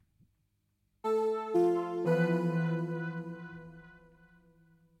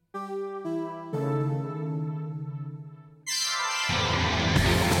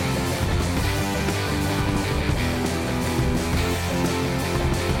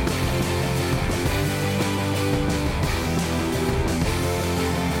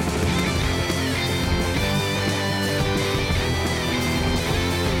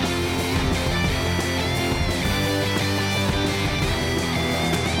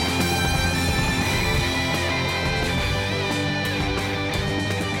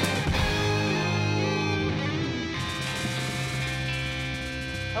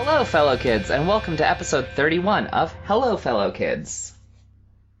Hello, fellow kids, and welcome to episode 31 of Hello, Fellow Kids.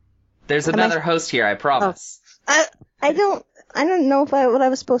 There's another host here, I promise. I don't know what I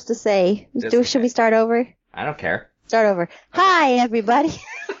was supposed to say. Should we start over? I don't care. Start over. Okay. Hi, everybody.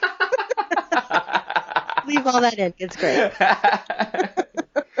 Leave all that in. It's great.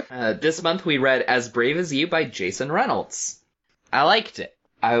 This month we read As Brave as You by Jason Reynolds. I liked it.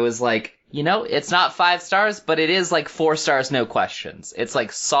 I was like, you know, it's not 5 stars, but it is like 4 stars, no questions. It's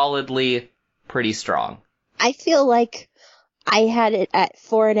like solidly pretty strong. I feel like I had it at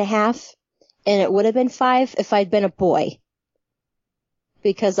 4.5, and it would have been 5 if I'd been a boy.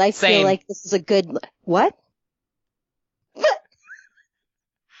 Because I feel like this is a good... What? I'm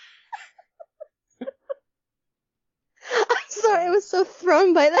sorry, I was so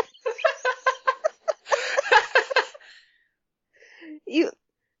thrown by that.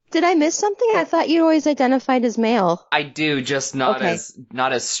 Did I miss something? I thought you always identified as male. I do, just not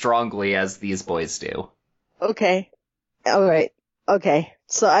as strongly as these boys do. Okay. All right. Okay.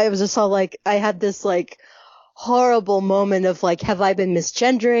 So I was just all like, I had this like horrible moment of like, have I been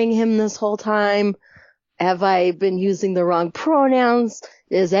misgendering him this whole time? Have I been using the wrong pronouns?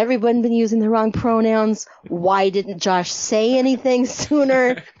 Has everyone been using the wrong pronouns? Why didn't Josh say anything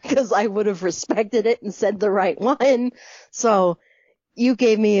sooner? Because I would have respected it and said the right one. So you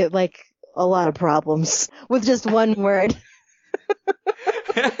gave me like a lot of problems with just one word.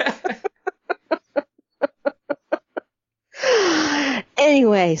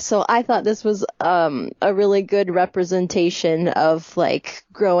 Anyway, so I thought this was a really good representation of like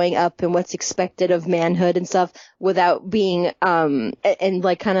growing up and what's expected of manhood and stuff without being and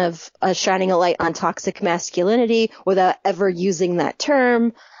like kind of shining a light on toxic masculinity without ever using that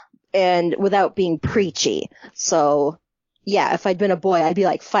term and without being preachy. So yeah, if I'd been a boy, I'd be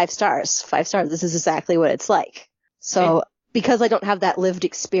like 5 stars. 5 stars. This is exactly what it's like. So because I don't have that lived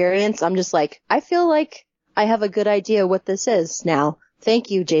experience, I'm just like, I feel like I have a good idea what this is now. Thank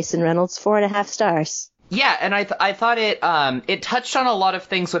you, Jason Reynolds. 4.5 stars. Yeah, and I thought it touched on a lot of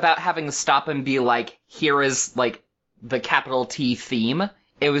things without having to stop and be like, here is like the capital T theme.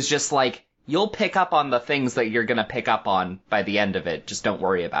 It was just like, you'll pick up on the things that you're gonna pick up on by the end of it. Just don't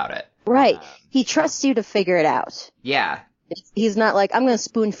worry about it. Right. He trusts you to figure it out. Yeah. He's not like, I'm gonna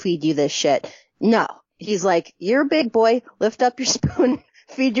spoon feed you this shit. No. He's like, you're a big boy. Lift up your spoon.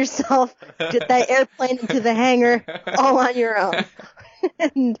 Feed yourself. Get that airplane into the hangar. All on your own.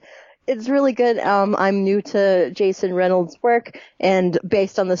 And it's really good. I'm new to Jason Reynolds' work, and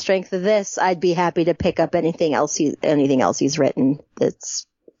based on the strength of this, I'd be happy to pick up anything else he's written.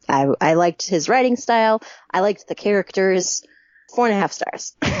 I liked his writing style. I liked the characters. 4.5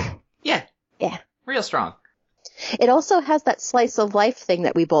 stars. Yeah. Yeah. Real strong. It also has that slice of life thing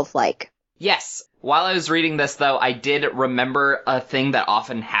that we both like. Yes. While I was reading this, though, I did remember a thing that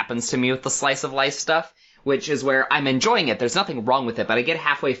often happens to me with the slice of life stuff, which is where I'm enjoying it. There's nothing wrong with it, but I get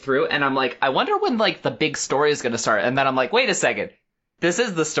halfway through, and I'm like, I wonder when, like, the big story is going to start. And then I'm like, wait a second. This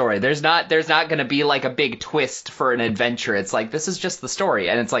is the story. There's not going to be, like, a big twist for an adventure. It's like, this is just the story.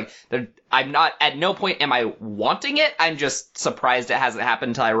 And it's like, at no point am I wanting it. I'm just surprised it hasn't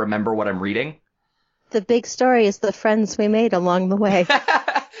happened until I remember what I'm reading. The big story is the friends we made along the way.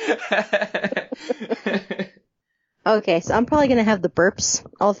 Okay, so I'm probably going to have the burps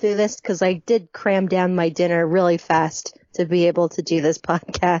all through this because I did cram down my dinner really fast to be able to do this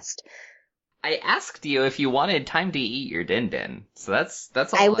podcast. I asked you if you wanted time to eat your din-din, so that's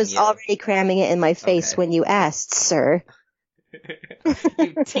all I was already cramming it in my face when you asked, sir.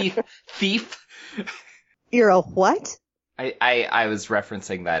 You teeth thief. You're a what? I was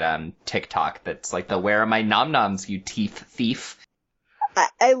referencing that TikTok that's like the where are my nom-noms, you teeth thief.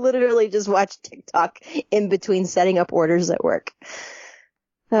 I literally just watch TikTok in between setting up orders at work.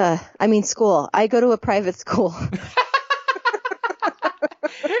 School. I go to a private school.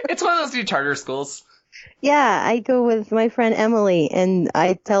 It's one of those new charter schools. Yeah, I go with my friend Emily, and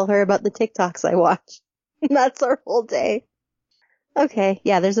I tell her about the TikToks I watch. That's our whole day. Okay,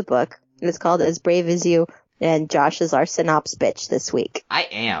 yeah, there's a book. It's called As Brave as You, and Josh is our synops bitch this week. I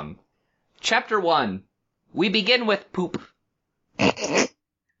am. Chapter 1. We begin with poop.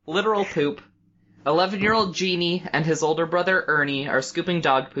 Literal poop. 11-year-old Jeannie and his older brother Ernie are scooping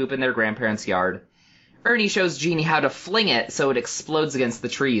dog poop in their grandparents' yard. Ernie shows Jeannie how to fling it so it explodes against the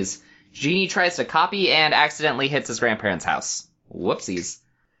trees. Jeannie tries to copy and accidentally hits his grandparents' house. Whoopsies.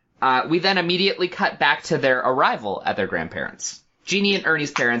 We then immediately cut back to their arrival at their grandparents'. Jeannie and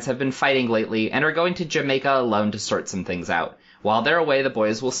Ernie's parents have been fighting lately and are going to Jamaica alone to sort some things out. While they're away, the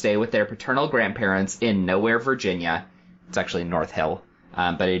boys will stay with their paternal grandparents in Nowhere, Virginia. It's actually North Hill,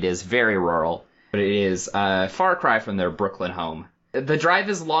 but it is very rural. But it is a far cry from their Brooklyn home. The drive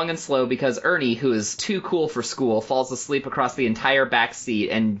is long and slow because Ernie, who is too cool for school, falls asleep across the entire back seat,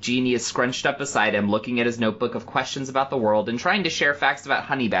 and Jeannie is scrunched up beside him, looking at his notebook of questions about the world and trying to share facts about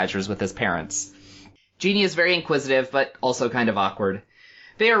honey badgers with his parents. Jeannie is very inquisitive, but also kind of awkward.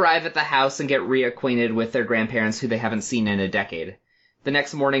 They arrive at the house and get reacquainted with their grandparents, who they haven't seen in a decade. The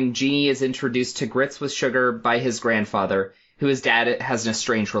next morning, Jeannie is introduced to grits with sugar by his grandfather, who his dad has an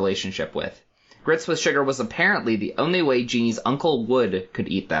estranged relationship with. Grits with sugar was apparently the only way Jeannie's Uncle Wood could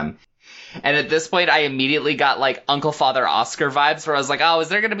eat them. And at this point, I immediately got, like, Uncle Father Oscar vibes, where I was like, oh, is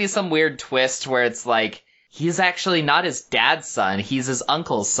there going to be some weird twist where it's like, he's actually not his dad's son, he's his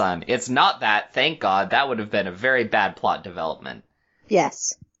uncle's son. It's not that, thank God. That would have been a very bad plot development.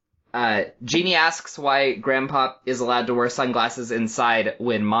 Yes. Jeannie asks why Grandpa is allowed to wear sunglasses inside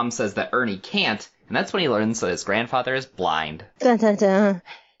when Mom says that Ernie can't, and that's when he learns that his grandfather is blind. Dun, dun, dun.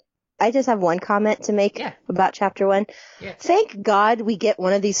 I just have one comment to make about chapter 1. Yeah. Thank God we get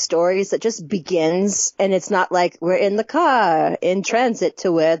one of these stories that just begins, and it's not like we're in the car, in transit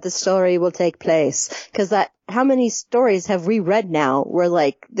to where the story will take place. Because how many stories have we read now where,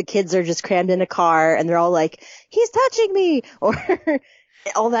 like, the kids are just crammed in a car and they're all like, he's touching me! Or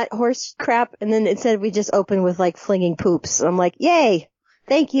all that horse crap, and then instead we just open with, like, flinging poops. And I'm like, yay!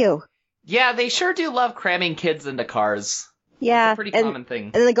 Thank you! Yeah, they sure do love cramming kids into cars. Yeah. It's a pretty common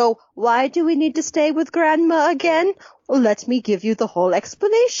thing. And they go, why do we need to stay with Grandma again? Well, let me give you the whole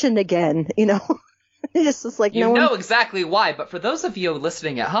explanation again, you know? It's just like, you know exactly why, but for those of you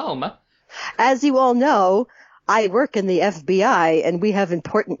listening at home... As you all know, I work in the FBI, and we have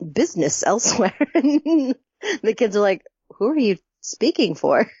important business elsewhere. The kids are like, who are you speaking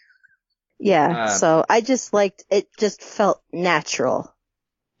for? Yeah, so I just liked, it just felt natural.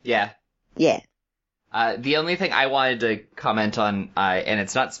 Yeah. Yeah. The only thing I wanted to comment on, and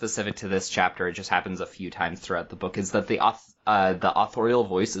it's not specific to this chapter, it just happens a few times throughout the book, is that the authorial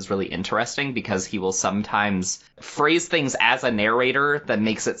voice is really interesting because he will sometimes phrase things as a narrator that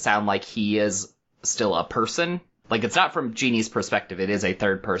makes it sound like he is still a person. Like, it's not from Jeannie's perspective, it is a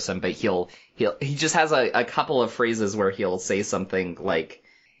third person, but he just has a couple of phrases where he'll say something like,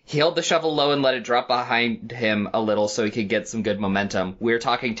 he held the shovel low and let it drop behind him a little so he could get some good momentum. We're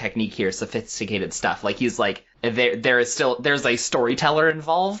talking technique here, sophisticated stuff. Like, there's a storyteller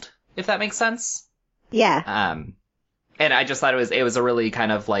involved, if that makes sense. Yeah. And I just thought it was a really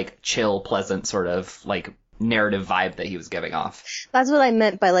kind of, like, chill, pleasant sort of, like, narrative vibe that he was giving off. That's what I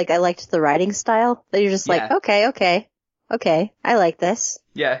meant by, like, I liked the writing style. That you're just like, okay, I like this.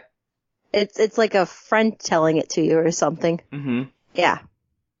 Yeah. It's like a friend telling it to you or something. Mm-hmm. Yeah.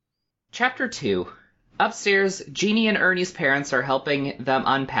 Chapter 2. Upstairs, Jeannie and Ernie's parents are helping them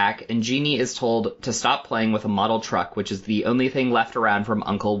unpack, and Jeannie is told to stop playing with a model truck, which is the only thing left around from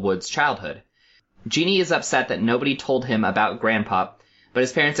Uncle Wood's childhood. Jeannie is upset that nobody told him about Grandpa, but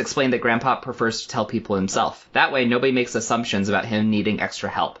his parents explain that Grandpa prefers to tell people himself. That way, nobody makes assumptions about him needing extra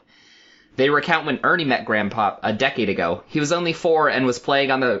help. They recount when Ernie met Grandpa a decade ago. He was only 4 and was playing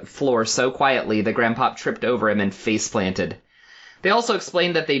on the floor so quietly that Grandpa tripped over him and face-planted. They also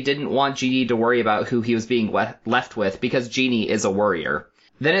explained that they didn't want Jeannie to worry about who he was being left with because Jeannie is a worrier.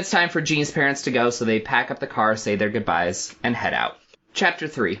 Then it's time for Jeannie's parents to go, so they pack up the car, say their goodbyes, and head out. Chapter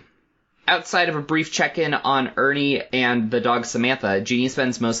 3. Outside of a brief check-in on Ernie and the dog Samantha, Jeannie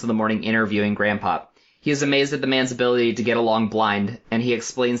spends most of the morning interviewing Grandpa. He is amazed at the man's ability to get along blind, and he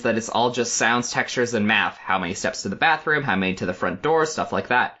explains that it's all just sounds, textures, and math. How many steps to the bathroom, how many to the front door, stuff like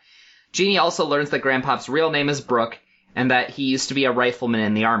that. Jeannie also learns that Grandpa's real name is Brooke, and that he used to be a rifleman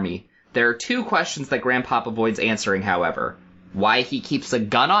in the army. There are 2 questions that Grandpa avoids answering, however. Why he keeps a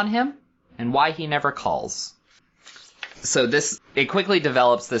gun on him, and why he never calls. So it quickly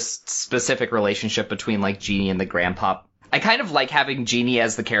develops this specific relationship between, like, Jeannie and the Grandpa. I kind of like having Jeannie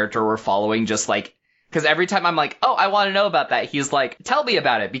as the character we're following, just like, because every time I'm like, oh, I want to know about that, he's like, tell me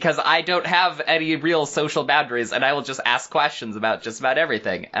about it, because I don't have any real social boundaries, and I will just ask questions about just about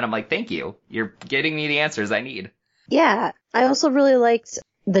everything. And I'm like, thank you. You're getting me the answers I need. Yeah, I also really liked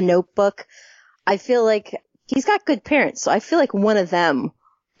the Notebook. I feel like he's got good parents, so I feel like one of them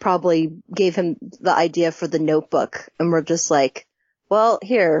probably gave him the idea for the Notebook, and we're just like, well,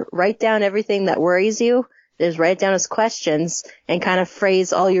 here, write down everything that worries you, just write it down as questions, and kind of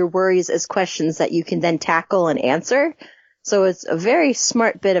phrase all your worries as questions that you can then tackle and answer. So it's a very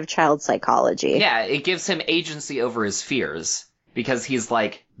smart bit of child psychology. Yeah, it gives him agency over his fears, because he's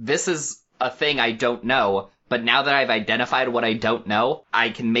like, this is a thing I don't know, but now that I've identified what I don't know, I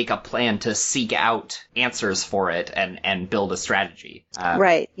can make a plan to seek out answers for it and build a strategy.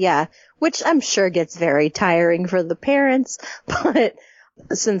 Right, yeah. Which I'm sure gets very tiring for the parents, but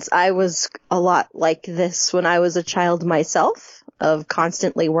since I was a lot like this when I was a child myself, of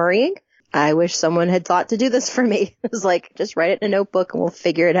constantly worrying, I wish someone had thought to do this for me. It was like, just write it in a notebook and we'll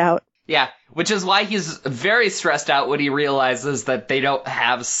figure it out. Yeah, which is why he's very stressed out when he realizes that they don't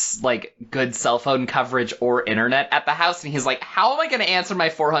have, like, good cell phone coverage or internet at the house, and he's like, how am I going to answer my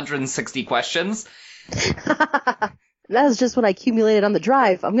 460 questions? That's just what I accumulated on the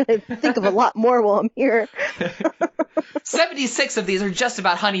drive. I'm going to think of a lot more while I'm here. 76 of these are just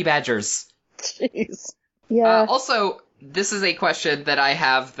about honey badgers. Jeez. Yeah. Also, this is a question that I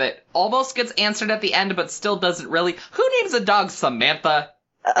have that almost gets answered at the end, but still doesn't really. Who names a dog Samantha?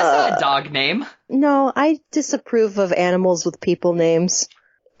 That's not a dog name. No, I disapprove of animals with people names.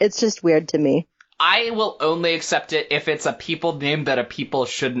 It's just weird to me. I will only accept it if it's a people name that a people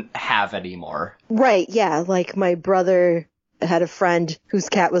shouldn't have anymore. Right, yeah. Like my brother had a friend whose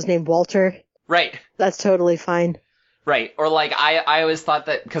cat was named Walter. Right. That's totally fine. Right. Or like, I always thought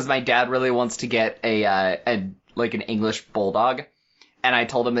that because my dad really wants to get an English bulldog, and I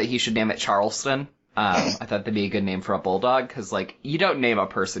told him that he should name it Charleston. I thought that'd be a good name for a bulldog, because, like, you don't name a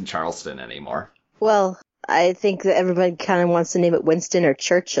person Charleston anymore. Well, I think that everybody kind of wants to name it Winston or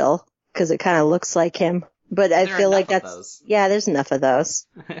Churchill, because it kind of looks like him. But I feel like that's... Yeah, there's enough of those.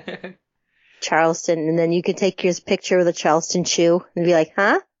 Charleston, and then you could take your picture with a Charleston chew and be like,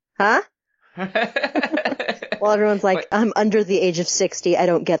 huh? Huh? Well, everyone's like, I'm under the age of 60, I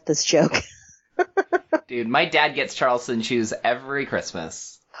don't get this joke. Dude, my dad gets Charleston chews every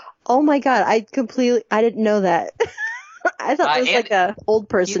Christmas. Oh my god, I didn't know that. I thought it was like a old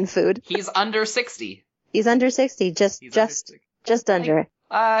person food. He's under 60. He's under 60, just under.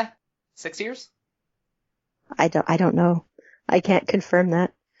 6 years? I don't know. I can't confirm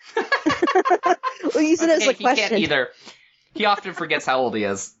that. Well, use it as a question. He can't either. He often forgets how old he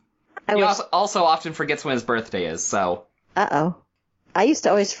is. He also often forgets when his birthday is, so. Uh-oh. I used to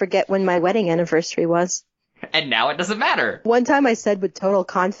always forget when my wedding anniversary was. And now it doesn't matter. One time I said with total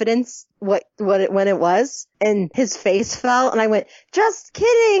confidence when it was, and his face fell, and I went, just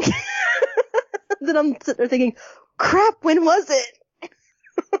kidding! Then I'm sitting there thinking, crap, when was it?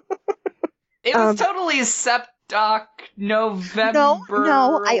 It was totally Septoc November.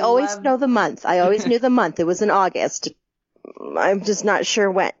 No, I always know the month. I always knew the month. It was in August. I'm just not sure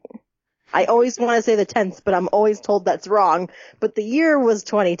when. I always want to say the 10th, but I'm always told that's wrong. But the year was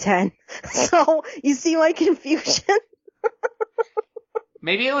 2010. So, you see my confusion?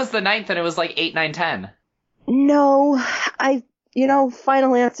 Maybe it was the 9th and it was like 8, 9, 10. No,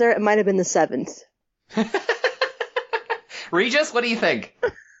 final answer, it might have been the 7th. Regis, what do you think?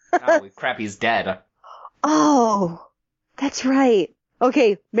 Oh, crap, he's dead. Oh, that's right.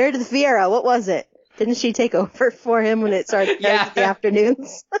 Okay, Meredith Vieira, what was it? Didn't she take over for him when it started in the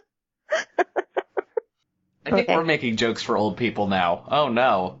afternoons? I think we're making jokes for old people now. Oh,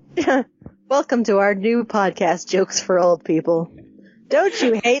 no. Welcome to our new podcast, Jokes for Old People. Don't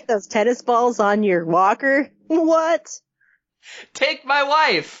you hate those tennis balls on your walker? What? Take my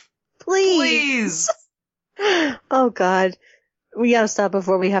wife! Please! Oh, God. We gotta stop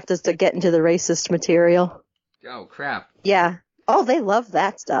before we have to get into the racist material. Oh, crap. Yeah. Oh, they love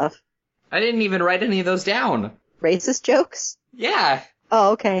that stuff. I didn't even write any of those down. Racist jokes? Yeah.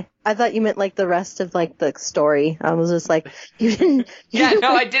 Oh, okay. I thought you meant like the rest of like the story. I was just like, you didn't.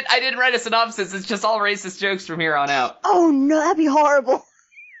 I didn't write a synopsis. It's just all racist jokes from here on out. Oh no, that'd be horrible.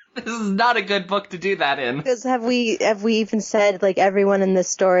 This is not a good book to do that in. Because have we even said like everyone in this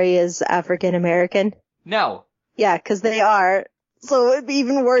story is African American? No. Yeah, because they are. So it'd be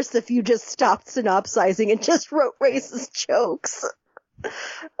even worse if you just stopped synopsizing and just wrote racist jokes.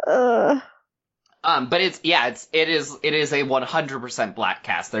 But it is a 100% black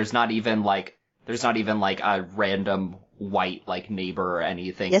cast. There's not even like a random white like neighbor or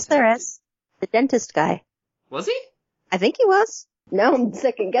anything. Yes, there is. The dentist guy. Was he? I think he was. Now I'm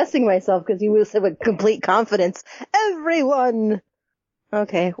second guessing myself because you said with complete confidence, everyone.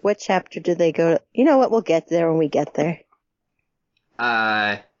 Okay, what chapter did they go to? You know what? We'll get there when we get there.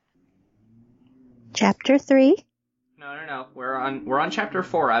 Chapter 3? No. We're on chapter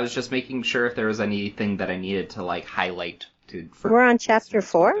 4. I was just making sure if there was anything that I needed to like highlight We're on chapter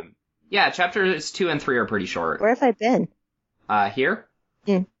 4? Yeah, chapters 2 and 3 are pretty short. Where have I been? Here?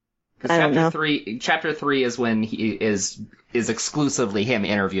 I don't know. Chapter 3 is when he is exclusively him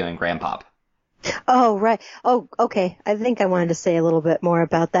interviewing Grandpop. Oh, right. Oh, okay. I think I wanted to say a little bit more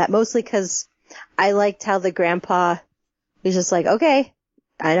about that, mostly because I liked how the grandpa was just like, okay,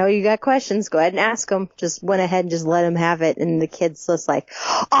 I know you got questions. Go ahead and ask them. Just went ahead and just let him have it. And the kid's just like,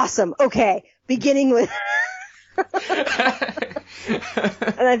 awesome. Okay. Beginning with. And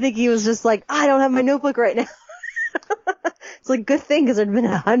I think he was just like, I don't have my notebook right now. It's a good thing because there'd been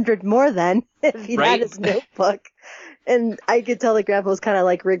 100 more then if he'd Right? had his notebook. And I could tell that Grandpa was kind of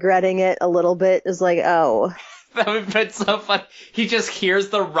like regretting it a little bit. It's like, oh. That would have been so fun. He just hears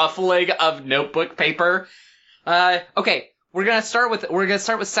the ruffling of notebook paper. Okay, we're gonna start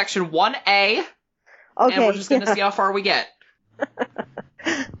with section 1A. Okay. And we're just gonna see how far we get.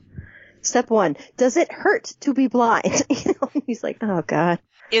 Step 1. Does it hurt to be blind? He's like, oh God.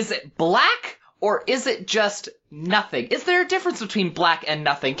 Is it black or is it just nothing? Is there a difference between black and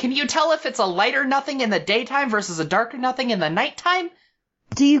nothing? Can you tell if it's a lighter nothing in the daytime versus a darker nothing in the nighttime?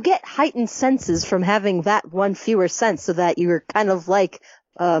 Do you get heightened senses from having that one fewer sense so that you're kind of like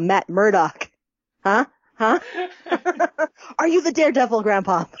Matt Murdock? Huh? Are you the Daredevil,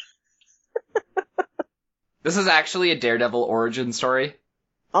 Grandpa? This is actually a Daredevil origin story.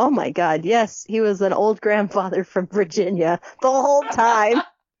 Oh my God, yes. He was an old grandfather from Virginia the whole time.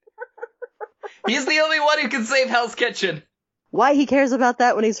 He's the only one who can save Hell's Kitchen. Why he cares about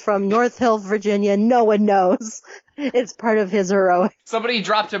that when he's from North Hill, Virginia, no one knows. It's part of his heroic. Somebody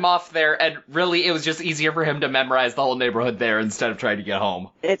dropped him off there, and really it was just easier for him to memorize the whole neighborhood there instead of trying to get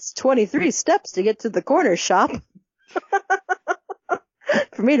home. It's 23 steps to get to the corner shop.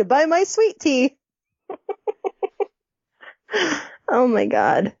 For me to buy my sweet tea. Oh my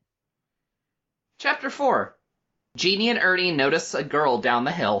God. Chapter 4. Jeannie and Ernie notice a girl down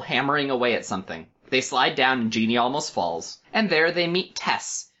the hill hammering away at something. They slide down and Jeannie almost falls. And there they meet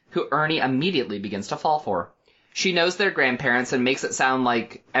Tess, who Ernie immediately begins to fall for. She knows their grandparents and makes it sound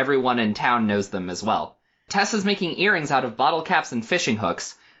like everyone in town knows them as well. Tess is making earrings out of bottle caps and fishing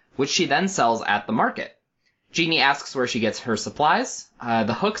hooks, which she then sells at the market. Jeannie asks where she gets her supplies.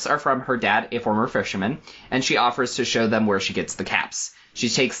 The hooks are from her dad, a former fisherman, and she offers to show them where she gets the caps. She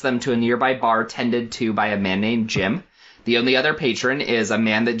takes them to a nearby bar tended to by a man named Jim. The only other patron is a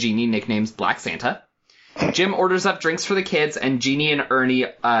man that Jeannie nicknames Black Santa. Jim orders up drinks for the kids, and Jeannie and Ernie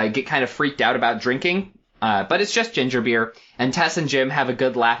get kind of freaked out about drinking, but it's just ginger beer, and Tess and Jim have a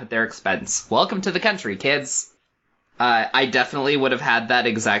good laugh at their expense. Welcome to the country, kids. I definitely would have had that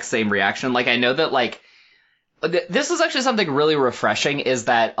exact same reaction. Like, I know that, like, this is actually something really refreshing, is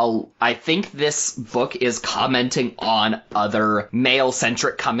that I think this book is commenting on other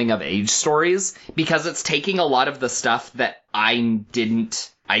male-centric coming-of-age stories, because it's taking a lot of the stuff that I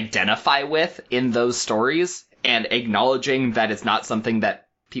didn't identify with in those stories, and acknowledging that it's not something that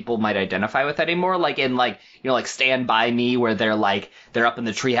people might identify with anymore, like in, like, you know, like Stand By Me, where they're up in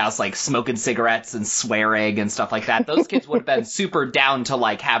the treehouse, like, smoking cigarettes and swearing and stuff like that. Those kids would have been super down to,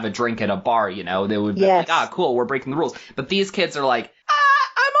 like, have a drink at a bar, you know? They would be like, cool, we're breaking the rules. But these kids are like,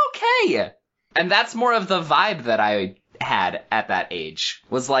 I'm okay. And that's more of the vibe that I had at that age,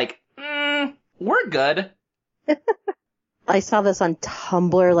 was like, we're good. I saw this on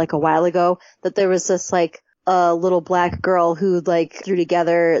Tumblr, like, a while ago, that there was this, like, a little black girl who, like, threw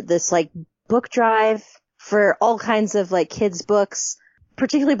together this, like, book drive for all kinds of, like, kids' books,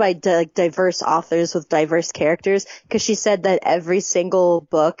 particularly by diverse authors with diverse characters, because she said that every single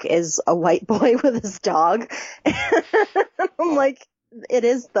book is a white boy with his dog. I'm like, it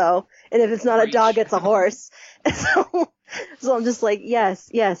is, though. And if it's not a dog, it's a horse. So I'm just like, yes,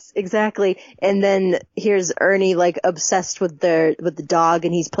 exactly. And then here's Ernie, like, obsessed with the dog,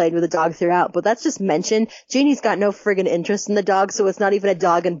 and he's played with the dog throughout. But that's just mentioned. Jeannie's got no friggin' interest in the dog, so it's not even a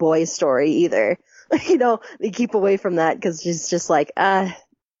dog and boy story either. You know, they keep away from that because she's just like, And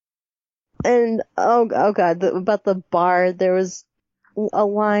oh God, about the bar, there was a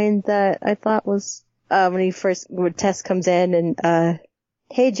line that I thought was when Tess comes in and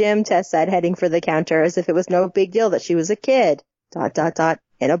 "Hey Jim," Tess said, heading for the counter as if it was no big deal that she was a kid. ...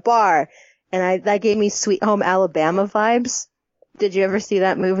 in a bar. And that gave me Sweet Home Alabama vibes. Did you ever see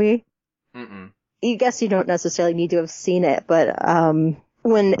that movie? Mm-mm. I guess you don't necessarily need to have seen it, but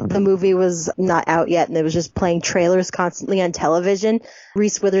when the movie was not out yet and it was just playing trailers constantly on television,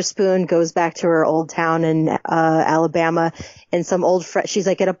 Reese Witherspoon goes back to her old town in Alabama, and some old friend, she's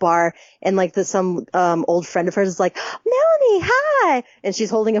like at a bar, and like some old friend of hers is like, "Melanie, hi!" And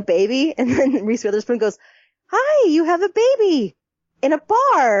she's holding a baby, and then Reese Witherspoon goes, "Hi, you have a baby in a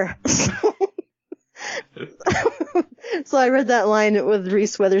bar." So I read that line with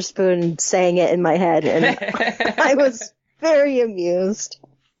Reese Witherspoon saying it in my head, and I was very amused.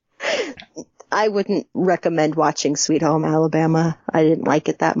 I wouldn't recommend watching Sweet Home Alabama. I didn't like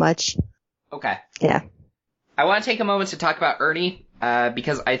it that much. Okay. Yeah. I want to take a moment to talk about Ernie,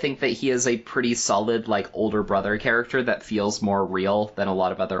 because I think that he is a pretty solid, like, older brother character that feels more real than a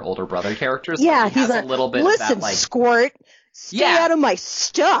lot of other older brother characters. Yeah, he has a little bit of that, like, Squirt, Stay out of my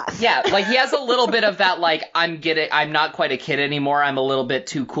stuff. Yeah, like he has a little bit of that, like, I'm not quite a kid anymore, I'm a little bit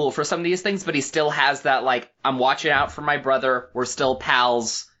too cool for some of these things, but he still has that, like, I'm watching out for my brother, we're still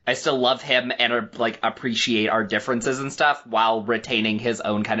pals, I still love him and, like, appreciate our differences and stuff, while retaining his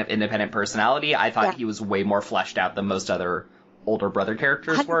own kind of independent personality. I thought he was way more fleshed out than most other older brother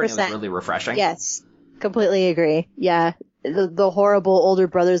characters 100%. were, and it was really refreshing. Yes, completely agree. Yeah. The horrible older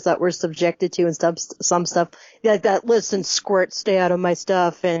brothers that we're subjected to and some stuff like that. Listen, squirt, stay out of my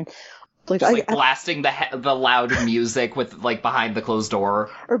stuff, and like blasting the loud music with like behind the closed door,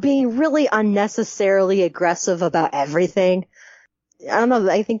 or being really unnecessarily aggressive about everything. I don't know.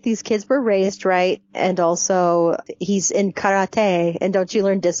 I think these kids were raised right, and also he's in karate, and don't you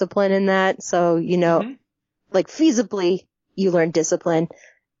learn discipline in that? So like feasibly, you learn discipline.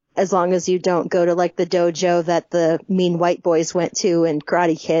 As long as you don't go to, like, the dojo that the mean white boys went to in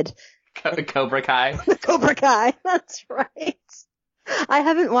Karate Kid. Cobra Kai. Cobra Kai, that's right. I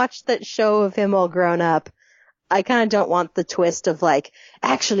haven't watched that show of him all grown up. I kind of don't want the twist of, like,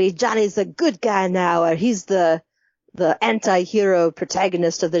 actually, Johnny's a good guy now, or he's the anti-hero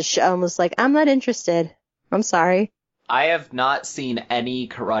protagonist of the show. I'm just like, I'm not interested. I'm sorry. I have not seen any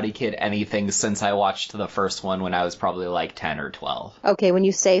Karate Kid anything since I watched the first one when I was probably like 10 or 12. Okay, when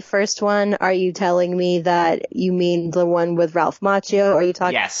you say first one, are you telling me that you mean the one with Ralph Macchio, or are you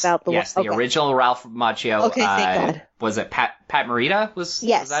talking about the one? Yes, the original Ralph Macchio. Okay, thank God. Was it Pat Morita? Was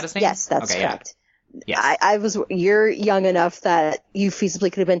that his name? Yes, that's correct. Yeah. Yes. You're young enough that you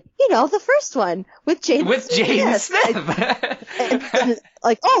feasibly could have been, the first one with Jaden With Jaden Smith. and,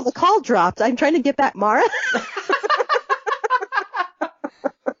 like, oh, the call dropped. I'm trying to get back Mara.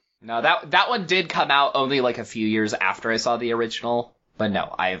 No, that one did come out only like a few years after I saw the original, but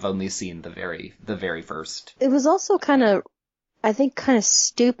no, I have only seen the very first. It was also kind of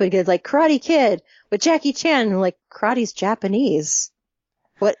stupid, cause like Karate Kid with Jackie Chan, like karate's Japanese.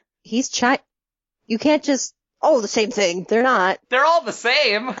 What? He's You can't just, the same thing. They're not. They're all the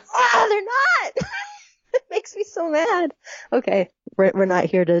same. They're not. It makes me so mad. Okay, we're not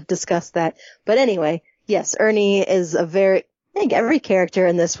here to discuss that. But anyway, yes, Ernie is I think every character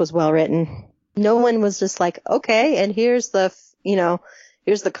in this was well written. No one was just like, okay, and here's the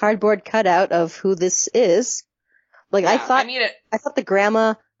cardboard cutout of who this is. Like, yeah, I thought the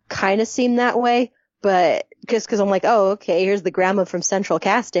grandma kind of seemed that way, but cause I'm like, oh, okay, here's the grandma from Central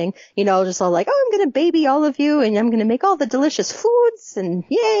Casting, just all like, oh, I'm gonna baby all of you and I'm gonna make all the delicious foods and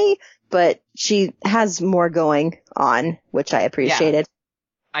yay. But she has more going on, which I appreciated. Yeah.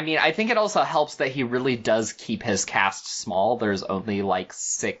 I think it also helps that he really does keep his cast small. There's only, like,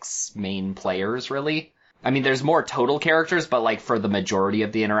 6 main players, really. There's more total characters, but, like, for the majority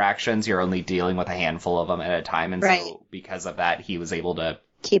of the interactions, you're only dealing with a handful of them at a time. And right. So, because of that, he was able to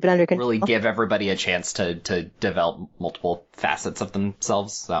keep it under control. Really give everybody a chance to develop multiple facets of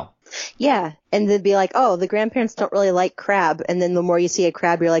themselves, so. Yeah, and they'd be like, oh, the grandparents don't really like crab. And then the more you see a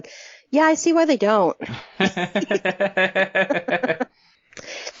crab, you're like, yeah, I see why they don't.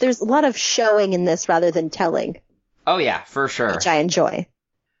 There's a lot of showing in this rather than telling. Oh yeah, for sure. Which I enjoy.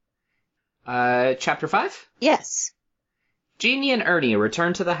 Chapter 5? Yes. Jeannie and Ernie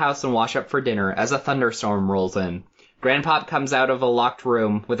return to the house and wash up for dinner as a thunderstorm rolls in. Grandpop comes out of a locked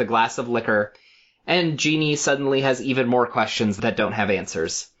room with a glass of liquor, and Jeannie suddenly has even more questions that don't have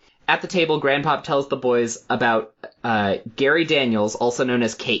answers. At the table, Grandpop tells the boys about Gary Daniels, also known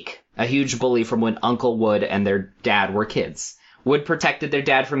as Cake, a huge bully from when Uncle Wood and their dad were kids. Wood protected their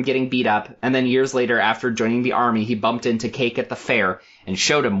dad from getting beat up, and then years later, after joining the army, he bumped into Cake at the fair and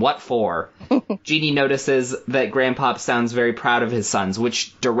showed him what for. Jeannie notices that Grandpop sounds very proud of his sons,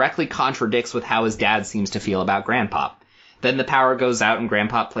 which directly contradicts with how his dad seems to feel about Grandpop. Then the power goes out and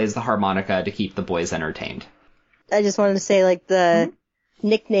Grandpop plays the harmonica to keep the boys entertained. I just wanted to say, like, the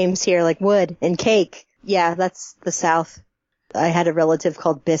nicknames here, like Wood and Cake. Yeah, that's the South. I had a relative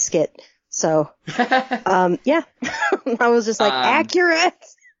called Biscuit. So, yeah, I was just like, accurate.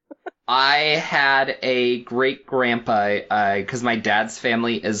 I had a great-grandpa, because my dad's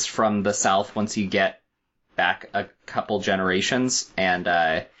family is from the South once you get back a couple generations, and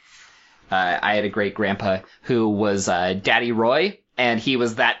I had a great-grandpa who was Daddy Roy, and he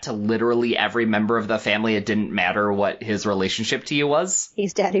was that to literally every member of the family. It didn't matter what his relationship to you was.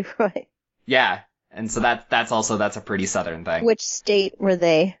 He's Daddy Roy. Yeah, and so that's a pretty Southern thing. Which state were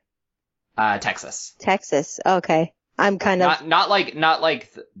they? Texas. Texas. Okay. I'm kind of not like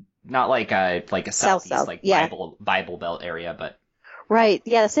a southeast, like yeah. Bible Belt area, but right.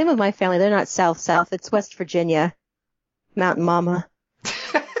 Yeah. The same with my family. They're not south. It's West Virginia, Mountain Mama.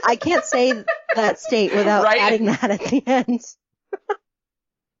 I can't say that state without adding that at the end.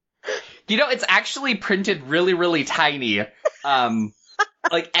 It's actually printed really, really tiny.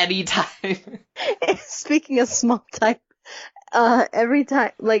 Like any time. Speaking of small type, every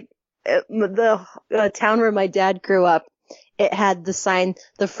time, like, the town where my dad grew up, it had the sign,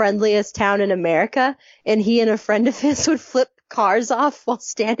 the friendliest town in America, and he and a friend of his would flip cars off while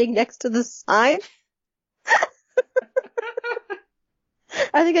standing next to the sign.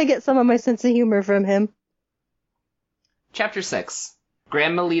 I think I get some of my sense of humor from him. Chapter 6.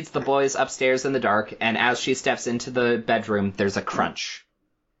 Grandma leads the boys upstairs in the dark, and as she steps into the bedroom, there's a crunch.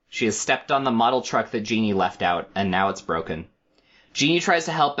 She has stepped on the model truck that Jeannie left out, and now it's broken. Jeannie tries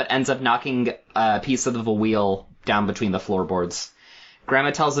to help, but ends up knocking a piece of the wheel down between the floorboards.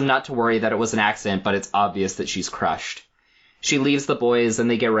 Grandma tells them not to worry, that it was an accident, but it's obvious that she's crushed. She leaves the boys, and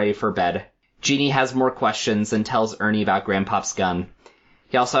they get ready for bed. Jeannie has more questions and tells Ernie about Grandpop's gun.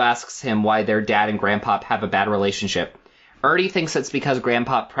 He also asks him why their dad and Grandpop have a bad relationship. Ernie thinks it's because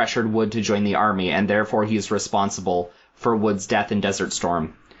Grandpop pressured Wood to join the army, and therefore he's responsible for Wood's death in Desert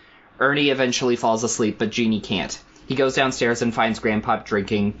Storm. Ernie eventually falls asleep, but Jeannie can't. He goes downstairs and finds Grandpop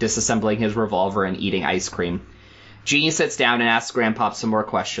drinking, disassembling his revolver, and eating ice cream. Jeannie sits down and asks Grandpop some more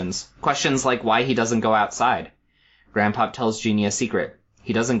questions. Questions like why he doesn't go outside. Grandpop tells Jeannie a secret.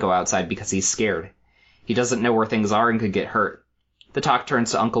 He doesn't go outside because he's scared. He doesn't know where things are and could get hurt. The talk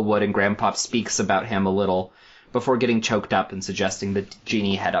turns to Uncle Wood, and Grandpop speaks about him a little before getting choked up and suggesting that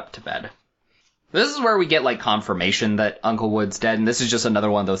Jeannie head up to bed. This is where we get, like, confirmation that Uncle Wood's dead, and this is just another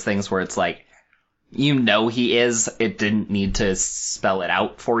one of those things where it's like, he is, it didn't need to spell it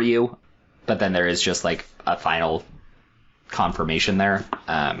out for you, but then there is just, like, a final confirmation there.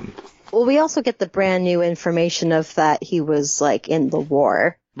 Well, we also get the brand new information of that he was, like, in the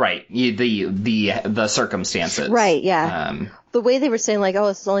war. Right, the circumstances. Right, yeah. The way they were saying, like, oh,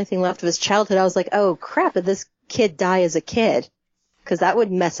 it's the only thing left of his childhood, I was like, oh, crap, did this kid die as a kid? Because that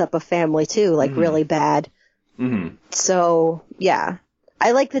would mess up a family, too, like, really bad. Mm-hmm. So, yeah.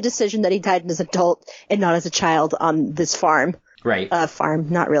 I like the decision that he died as an adult and not as a child on this farm. Right. Farm,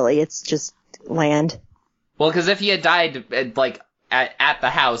 not really, it's just land. Well, because if he had died, like, at the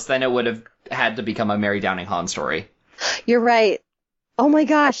house, then it would have had to become a Mary Downing Hahn story. You're right. Oh my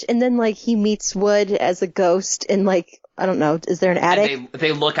gosh, and then, like, he meets Wood as a ghost, and, like, I don't know, is there an attic? And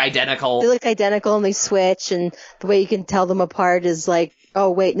they look identical. They look identical, and they switch, and the way you can tell them apart is, like,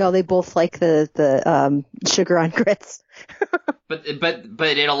 oh, wait, no, they both like the sugar on grits. But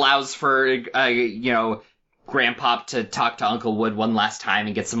it allows for, Grandpop to talk to Uncle Wood one last time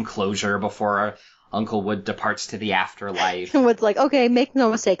and get some closure before Uncle Wood departs to the afterlife. And Wood's like, okay, make no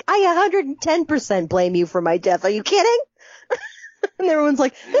mistake, I 110% blame you for my death. Are you kidding? And everyone's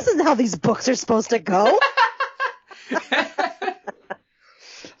like, this isn't how these books are supposed to go.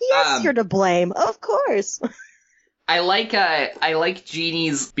 Yes, you're to blame, of course. I like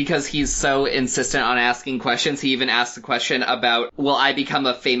Genie's because he's so insistent on asking questions. He even asked the question about, will I become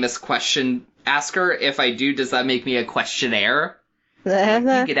a famous question asker? If I do, does that make me a questionnaire? Like,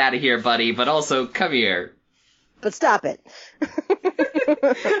 you get out of here, buddy, but also come here. But stop it.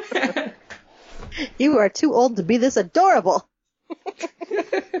 You are too old to be this adorable.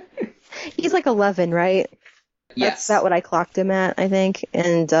 He's like 11, right? Yes. That's about what I clocked him at, I think.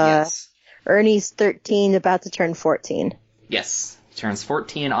 And yes. Ernie's 13, about to turn 14. Yes. He turns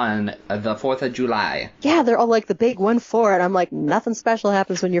 14 on the 4th of July. Yeah, they're all like the big 1-4, and I'm like, nothing special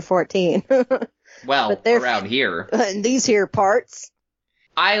happens when you're 14. Well, around here. In these here parts.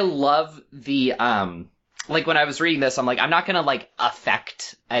 I love the, like, when I was reading this, I'm like, I'm not gonna, like,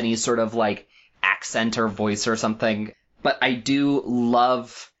 affect any sort of, like, accent or voice or something, but I do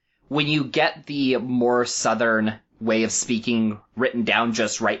love when you get the more southern way of speaking written down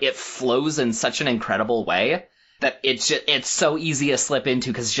just right. It flows in such an incredible way that it's so easy to slip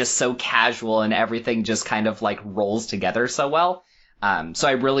into because it's just so casual and everything just kind of, like, rolls together so well. So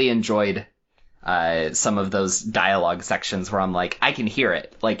I really enjoyed some of those dialogue sections where I'm like, I can hear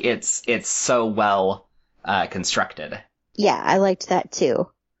it. Like, it's so well constructed. Yeah, I liked that too.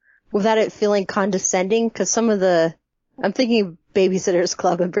 Without it feeling condescending, because some of I'm thinking Babysitter's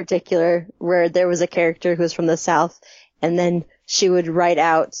Club in particular, where there was a character who was from the South, and then she would write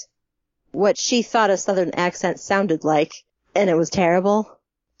out what she thought a Southern accent sounded like, and it was terrible.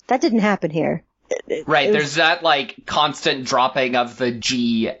 That didn't happen here. Right, there's that, like, constant dropping of the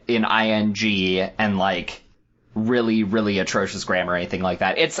G in ing and, like, really, really atrocious grammar or anything like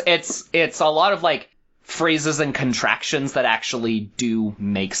that. It's a lot of, like, phrases and contractions that actually do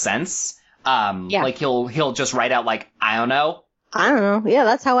make sense. Yeah. Like, he'll just write out, like, I don't know. Yeah,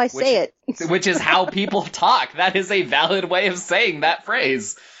 that's how I say it. Which is how people talk. That is a valid way of saying that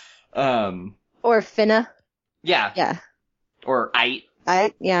phrase. Or finna. Yeah. Yeah. Or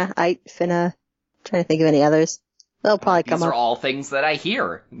Finna. Trying to think of any others. They'll probably come These are up. all things that I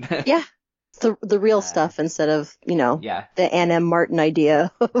hear. Yeah. The real stuff instead of, Yeah. the Ann M. Martin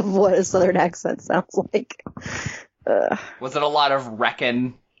idea of what a Southern accent sounds like. Was it a lot of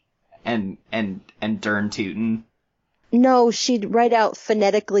Reckon and Dern Tootin'? No, she'd write out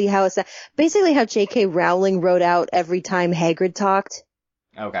phonetically how it's basically how J.K. Rowling wrote out every time Hagrid talked.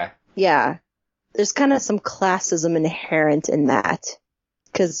 Okay. Yeah. There's kind of some classism inherent in that.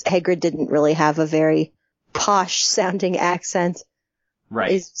 Because Hagrid didn't really have a very posh sounding accent.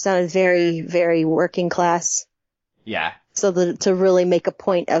 Right. It sounded very, very working class. Yeah. So to really make a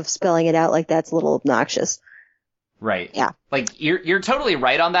point of spelling it out like that's a little obnoxious. Right. Yeah. Like, you're totally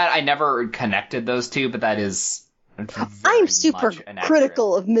right on that. I never connected those two, but that is I'm super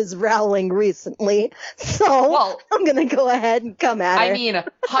critical of Ms. Rowling recently, so I'm gonna go ahead and come at her. I mean,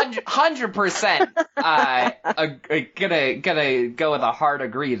 100%. Gonna go with a hard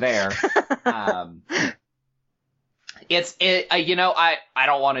agree there. I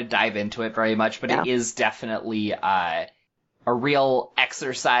don't want to dive into it very much, but It is definitely a real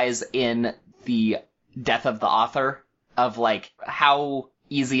exercise in the death of the author, of like, how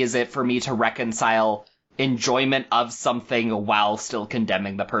easy is it for me to reconcile enjoyment of something while still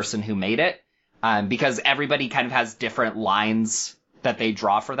condemning the person who made it, because everybody kind of has different lines that they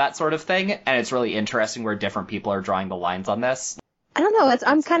draw for that sort of thing, and it's really interesting where different people are drawing the lines on this. I don't know,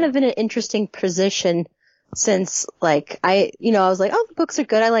 I'm kind of in an interesting position since, like, I was like, oh, the books are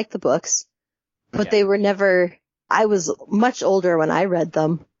good, I like the books, but they were never, I was much older when I read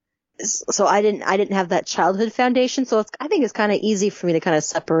them, so I didn't have that childhood foundation, so I think it's kind of easy for me to kind of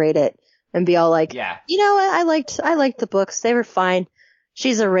separate it and be all like, you know what, I liked the books. They were fine.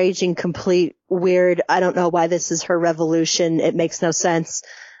 She's a raging, complete weird. I don't know why this is her revolution. It makes no sense.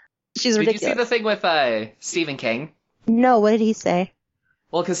 She's ridiculous. Did you see the thing with Stephen King? No, what did he say?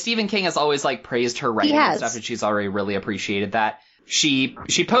 Well, because Stephen King has always like praised her writing and stuff, and she's already really appreciated that. She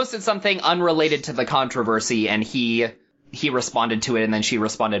posted something unrelated to the controversy, and he responded to it, and then she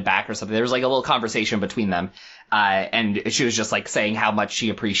responded back or something. There was like a little conversation between them. And she was just like saying how much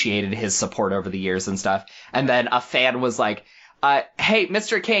she appreciated his support over the years and stuff. And then a fan was like, hey,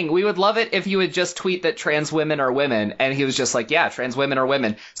 Mr. King, we would love it if you would just tweet that trans women are women. And he was just like, yeah, trans women are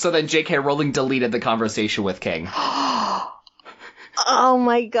women. So then J.K. Rowling deleted the conversation with King. Oh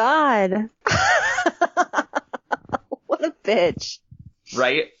my god. What a bitch.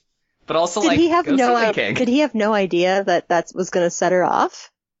 Right? But also, did he have no idea that was going to set her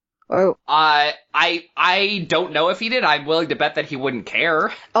off? Or I don't know if he did. I'm willing to bet that he wouldn't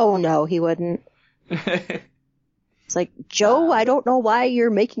care. Oh no, he wouldn't. It's like, Joe, I don't know why you're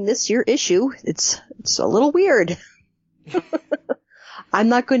making this your issue. It's a little weird. I'm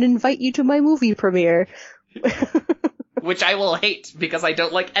not going to invite you to my movie premiere. Which I will hate because I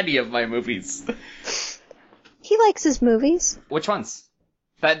don't like any of my movies. He likes his movies. Which ones?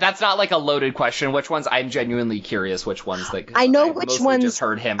 That's not like a loaded question. Which ones? I'm genuinely curious which ones that I know which ones. Just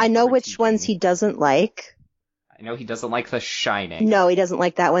heard him. I know which ones he doesn't like. I know he doesn't like The Shining. No, he doesn't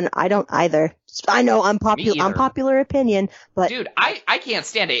like that one. I don't either. I know unpopular opinion, but dude, I can't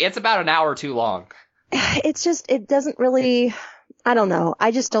stand it. It's about an hour too long. It's just, it doesn't really, I don't know.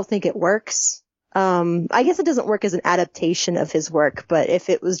 I just don't think it works. I guess it doesn't work as an adaptation of his work, but if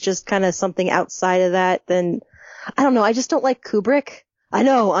it was just kind of something outside of that, then I don't know. I just don't like Kubrick. I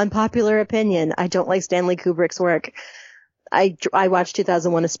know, unpopular opinion. I don't like Stanley Kubrick's work. I watched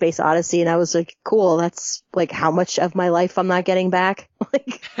 2001: A Space Odyssey and I was like, cool, that's like how much of my life I'm not getting back.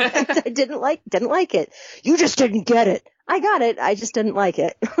 Like, I didn't like it. You just didn't get it. I got it. I just didn't like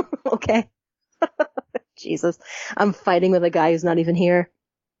it. Okay. Jesus. I'm fighting with a guy who's not even here.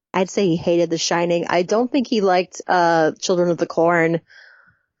 I'd say he hated The Shining. I don't think he liked, Children of the Corn.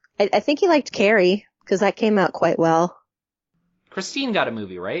 I think he liked Carrie, because that came out quite well. Christine got a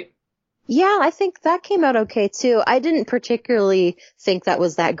movie, right? Yeah, I think that came out okay too. I didn't particularly think that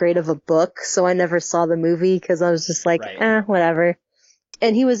was that great of a book, so I never saw the movie because I was just like, whatever.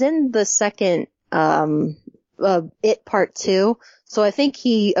 And he was in the second, It Part 2, so I think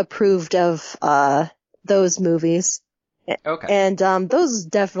he approved of, those movies. Okay. And, those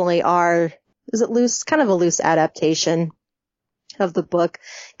definitely are, is it loose? Kind of a loose adaptation of the book,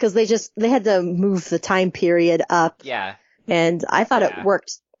 because they had to move the time period up. Yeah. And I thought it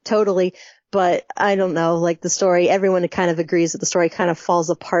worked totally, but I don't know, like the story, everyone kind of agrees that the story kind of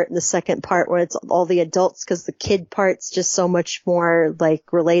falls apart in the second part where it's all the adults, because the kid part's just so much more like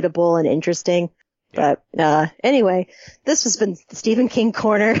relatable and interesting. Yeah. But anyway, this has been the Stephen King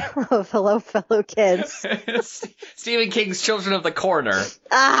Corner of Hello Fellow Kids. Stephen King's Children of the Corner.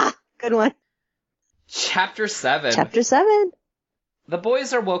 Ah, good one. Chapter 7. Chapter 7. The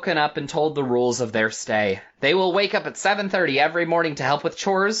boys are woken up and told the rules of their stay. They will wake up at 7:30 every morning to help with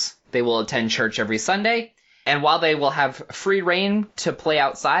chores. They will attend church every Sunday. And while they will have free reign to play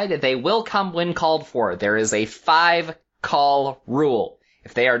outside, they will come when called for. There is a 5-call rule.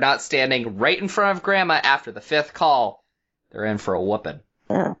 If they are not standing right in front of Grandma after the 5th call, they're in for a whooping.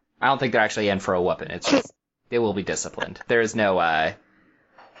 I don't think they're actually in for a whooping. It's just, they will be disciplined. There is no, I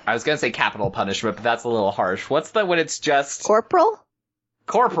was going to say capital punishment, but that's a little harsh. What's when it's just... Corporal?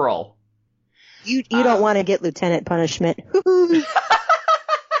 Corporal. You don't want to get lieutenant punishment.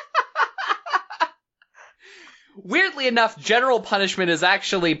 Weirdly enough, general punishment is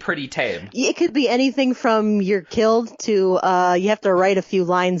actually pretty tame. It could be anything from you're killed to you have to write a few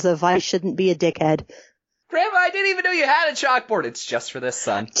lines of I shouldn't be a dickhead. Grandma, I didn't even know you had a chalkboard. It's just for this,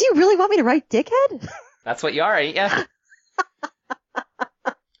 son. Do you really want me to write dickhead? That's what you are, ain't ya?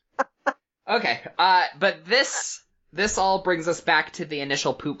 Okay, but this all brings us back to the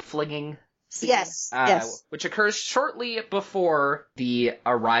initial poop flinging scene. Yes. Which occurs shortly before the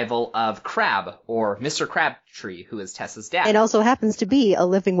arrival of Crab, or Mr. Crabtree, who is Tessa's dad. It also happens to be a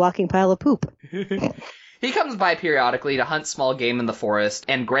living, walking pile of poop. He comes by periodically to hunt small game in the forest,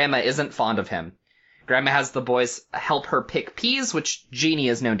 and Grandma isn't fond of him. Grandma has the boys help her pick peas, which Jeannie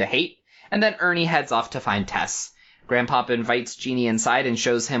is known to hate, and then Ernie heads off to find Tess. Grandpop invites Jeannie inside and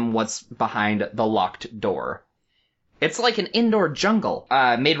shows him what's behind the locked door. It's like an indoor jungle,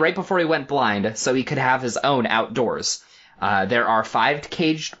 made right before he went blind, so he could have his own outdoors. There are 5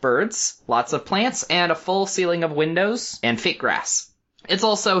 caged birds, lots of plants, and a full ceiling of windows, and fake grass. It's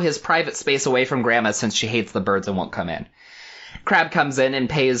also his private space away from Grandma since she hates the birds and won't come in. Crab comes in and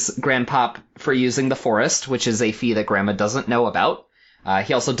pays Grandpop for using the forest, which is a fee that Grandma doesn't know about.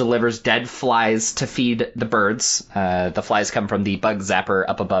 He also delivers dead flies to feed the birds. The flies come from the bug zapper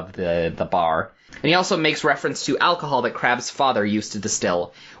up above the bar. And he also makes reference to alcohol that Crab's father used to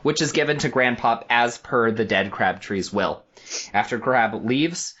distill, which is given to Grandpop as per the dead Crabtree's will. After Crab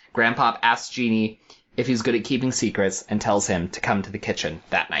leaves, Grandpop asks Jeannie if he's good at keeping secrets and tells him to come to the kitchen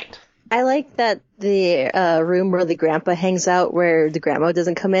that night. I like that the room where the grandpa hangs out, where the grandma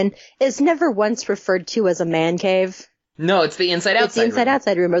doesn't come in, is never once referred to as a man cave. No, it's the inside-outside room. It's the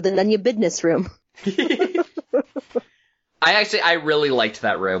inside-outside room, or the none your business room. I really liked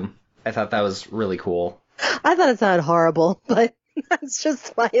that room. I thought that was really cool. I thought it sounded horrible, but that's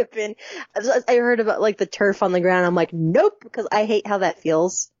just my opinion. I heard about, like, the turf on the ground. I'm like, nope, because I hate how that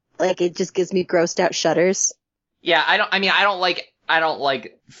feels. Like, it just gives me grossed out shudders. Yeah, I don't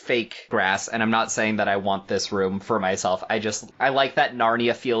like fake grass, and I'm not saying that I want this room for myself. I like that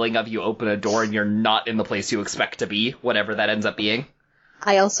Narnia feeling of you open a door and you're not in the place you expect to be, whatever that ends up being.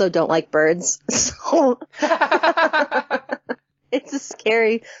 I also don't like birds, so it's a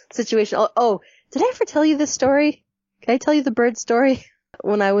scary situation. Oh, did I ever tell you this story? Can I tell you the bird story?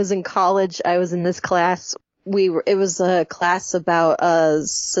 When I was in college, I was in this class. It was a class about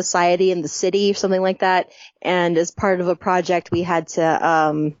society in the city or something like that. And as part of a project, we had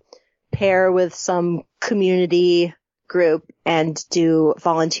to pair with some community group and do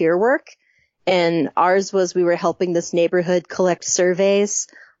volunteer work. And ours was we were helping this neighborhood collect surveys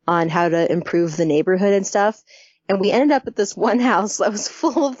on how to improve the neighborhood and stuff. And we ended up at this one house that was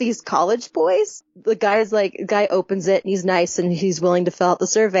full of these college boys. The guy opens it and he's nice and he's willing to fill out the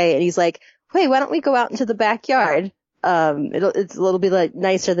survey. And he's like, hey, why don't we go out into the backyard? It's a little bit like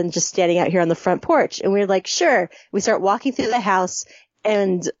nicer than just standing out here on the front porch. And we were like, sure. We start walking through the house,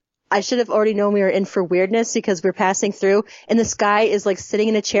 and I should have already known we were in for weirdness because we're passing through, and this guy is like sitting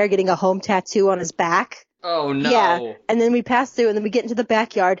in a chair getting a home tattoo on his back. Oh no. Yeah. And then we pass through and then we get into the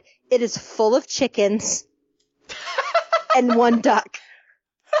backyard. It is full of chickens and one duck.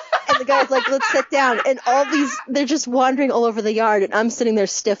 And the guy's like, let's sit down. And they're just wandering all over the yard. And I'm sitting there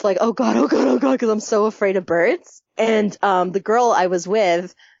stiff like, oh God, because I'm so afraid of birds. And the girl I was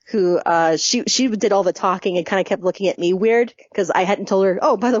with, who she did all the talking and kind of kept looking at me weird because I hadn't told her,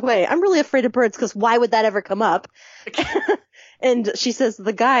 oh, by the way, I'm really afraid of birds because why would that ever come up? And she says to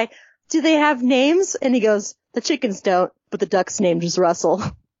the guy, do they have names? And he goes, the chickens don't, but the duck's named is Russell.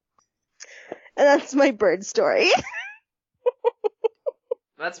 And that's my bird story.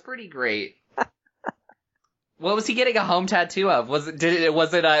 That's pretty great. What was he getting a home tattoo of? Was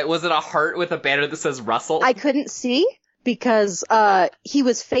it a heart with a banner that says Russell? I couldn't see because he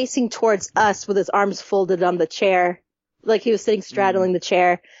was facing towards us with his arms folded on the chair, like he was sitting straddling the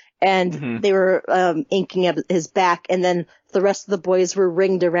chair, and they were inking up his back, and then the rest of the boys were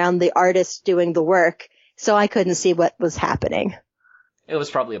ringed around the artist doing the work, so I couldn't see what was happening. It was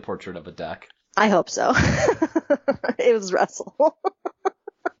probably a portrait of a duck. I hope so. It was Russell.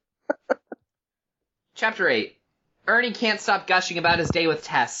 Chapter 8. Ernie can't stop gushing about his day with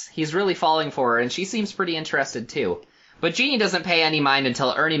Tess. He's really falling for her, and she seems pretty interested too. But Jeannie doesn't pay any mind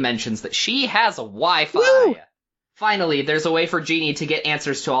until Ernie mentions that she has a Wi-Fi. Woo! Finally, there's a way for Jeannie to get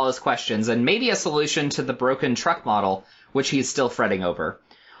answers to all his questions, and maybe a solution to the broken truck model, which he's still fretting over.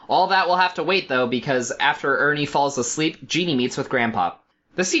 All that will have to wait, though, because after Ernie falls asleep, Jeannie meets with Grandpop.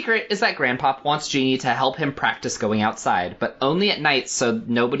 The secret is that Grandpop wants Jeannie to help him practice going outside, but only at night so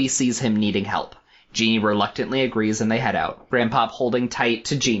nobody sees him needing help. Jeannie reluctantly agrees and they head out, Grandpop holding tight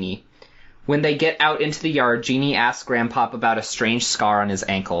to Jeannie. When they get out into the yard, Jeannie asks Grandpop about a strange scar on his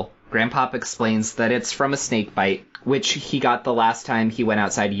ankle. Grandpop explains that it's from a snake bite, which he got the last time he went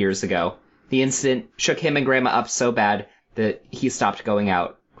outside years ago. The incident shook him and Grandma up so bad that he stopped going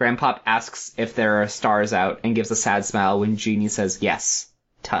out. Grandpop asks if there are stars out and gives a sad smile when Jeannie says yes.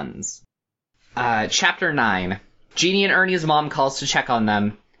 Tons. Chapter 9. Jeannie and Ernie's mom calls to check on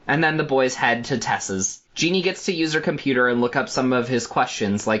them, and then the boys head to Tess's. Jeannie gets to use her computer and look up some of his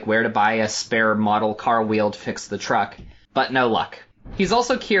questions, like where to buy a spare model car wheel to fix the truck, but no luck. He's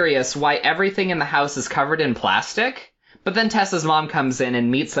also curious why everything in the house is covered in plastic, but then Tessa's mom comes in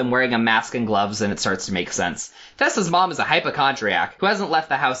and meets them wearing a mask and gloves, and it starts to make sense. Tessa's mom is a hypochondriac who hasn't left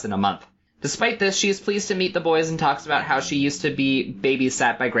the house in a month. Despite this, she is pleased to meet the boys and talks about how she used to be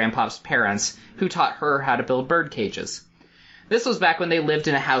babysat by Grandpop's parents, who taught her how to build bird cages. This was back when they lived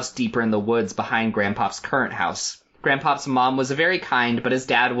in a house deeper in the woods behind Grandpop's current house. Grandpop's mom was very kind, but his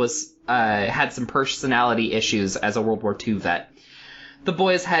dad had some personality issues as a World War II vet. The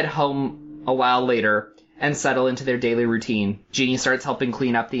boys head home a while later and settle into their daily routine. Jeannie starts helping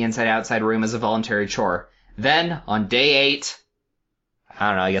clean up the inside-outside room as a voluntary chore. Then, on day 8... I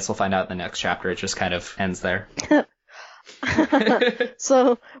don't know, I guess we'll find out in the next chapter. It just kind of ends there.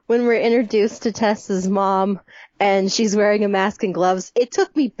 So, when we're introduced to Tess's mom, and she's wearing a mask and gloves, it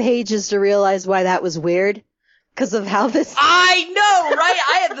took me pages to realize why that was weird. Because of how this... I know, right?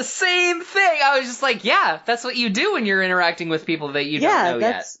 I had the same thing. I was just like, yeah, that's what you do when you're interacting with people that you don't know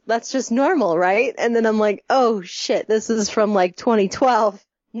yet. That's just normal, right? And then I'm like, oh shit, this is from like 2012.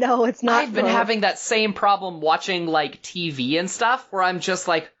 No, it's not. I've been having that same problem watching like TV and stuff where I'm just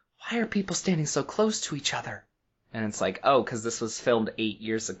like, why are people standing so close to each other? And it's like, oh, because this was filmed 8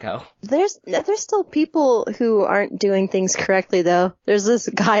 years ago. There's still people who aren't doing things correctly, though. There's this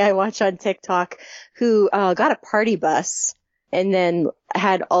guy I watch on TikTok who got a party bus and then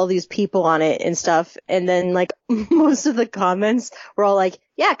had all these people on it and stuff. And then, like, most of the comments were all like,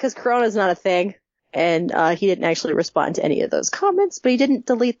 yeah, because Corona's not a thing. And he didn't actually respond to any of those comments, but he didn't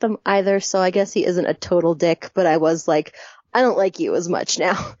delete them either. So I guess he isn't a total dick. But I was like, I don't like you as much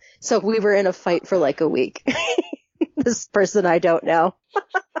now. So we were in a fight for like a week. This person I don't know.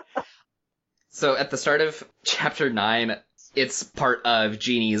 So at the start of chapter 9, it's part of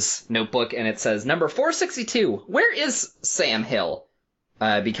Jeannie's notebook, and it says, number 462, where is Sam Hill?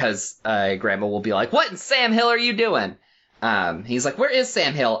 Because Grandma will be like, what in Sam Hill are you doing? He's like, where is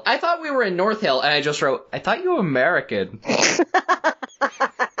Sam Hill? I thought we were in North Hill, and I just wrote, I thought you were American.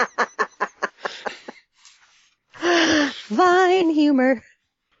 Fine humor.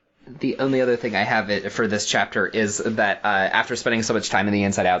 The only other thing I have for this chapter is that after spending so much time in the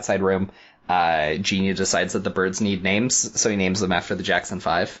inside-outside room, Jeannie decides that the birds need names, so he names them after the Jackson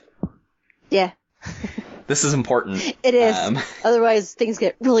 5. Yeah. This is important. It is. Otherwise, things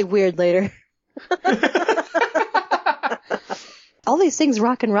get really weird later. All these things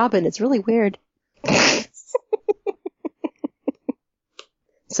rock and robin. It's really weird.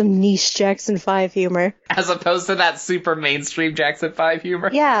 Some niche Jackson 5 humor. As opposed to that super mainstream Jackson 5 humor?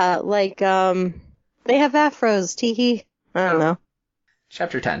 Yeah, like, they have afros, teehee. I don't know.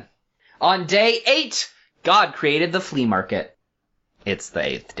 Chapter 10. On day 8, God created the flea market. It's the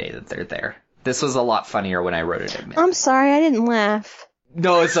 8th day that they're there. This was a lot funnier when I wrote it in. I'm sorry, I didn't laugh.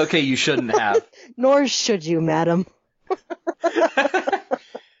 No, it's okay, you shouldn't have. Nor should you, madam.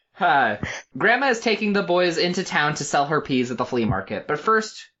 Grandma is taking the boys into town to sell her peas at the flea market, but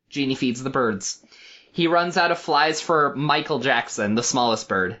first, Jeannie feeds the birds. He runs out of flies for Michael Jackson, the smallest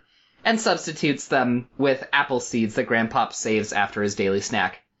bird, and substitutes them with apple seeds that Grandpop saves after his daily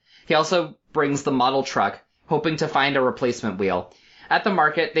snack. He also brings the model truck, hoping to find a replacement wheel. At the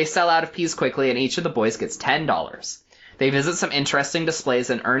market, they sell out of peas quickly, and each of the boys gets $10. They visit some interesting displays,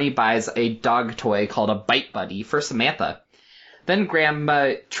 and Ernie buys a dog toy called a Bite Buddy for Samantha. Then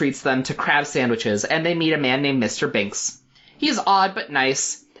Grandma treats them to crab sandwiches, and they meet a man named Mr. Binks. He's odd but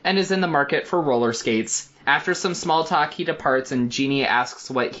nice, and is in the market for roller skates. After some small talk, he departs, and Jeannie asks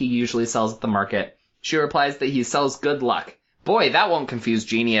what he usually sells at the market. She replies that he sells good luck. Boy, that won't confuse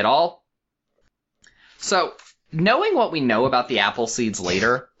Jeannie at all. So, knowing what we know about the apple seeds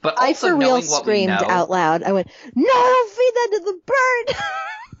later, but also I for real knowing what we screamed know, out loud. I went, "No, don't feed that to the bird!"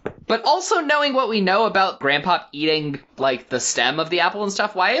 but also knowing what we know about Grandpop eating, like, the stem of the apple and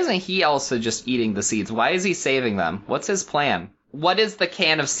stuff, why isn't he also just eating the seeds? Why is he saving them? What's his plan? What is the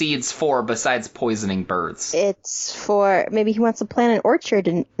can of seeds for besides poisoning birds? It's for, maybe he wants to plant an orchard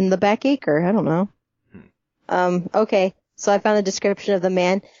in the back acre. I don't know. Okay, so I found a description of the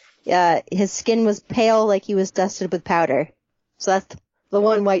man. His skin was pale like he was dusted with powder. So that's the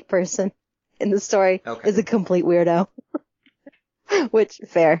one white person in the story is a complete weirdo. Which,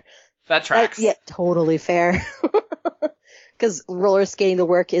 fair. That tracks. Yeah, totally fair. Because roller skating to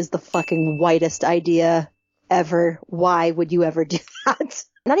work is the fucking whitest idea ever. Why would you ever do that?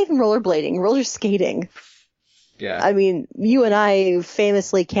 Not even rollerblading, roller skating. Yeah. I mean, you and I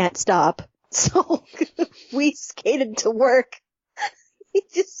famously can't stop. So we skated to work. He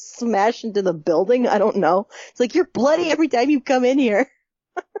just smashed into the building. I don't know. It's like, you're bloody every time you come in here.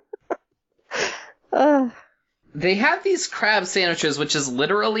 They have these crab sandwiches, which is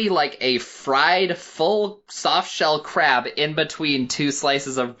literally like a fried, full, soft-shell crab in between two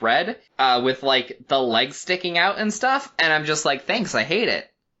slices of bread, with, like, the legs sticking out and stuff, and I'm just like, thanks, I hate it.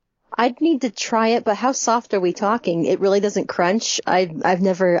 I'd need to try it, but how soft are we talking? It really doesn't crunch? I've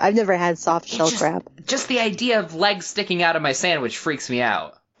never had soft-shell crab. Just the idea of legs sticking out of my sandwich freaks me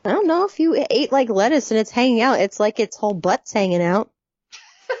out. I don't know, if you ate, like, lettuce and it's hanging out, it's like its whole butt's hanging out.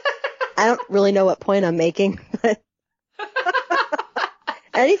 I don't really know what point I'm making, but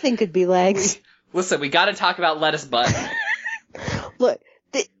anything could be legs. Listen, we gotta talk about lettuce butt. Look,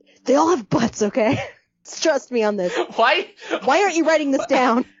 they all have butts, okay? Trust me on this. Why aren't you writing this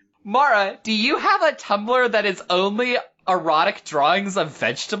down? Mara, do you have a Tumblr that is only erotic drawings of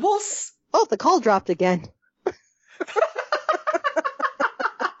vegetables? Oh, the call dropped again.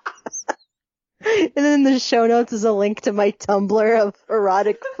 And then in the show notes is a link to my Tumblr of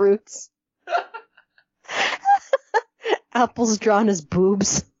erotic fruits. Apples drawn as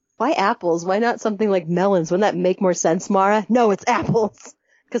boobs. Why apples? Why not something like melons? Wouldn't that make more sense, Mara? No, it's apples.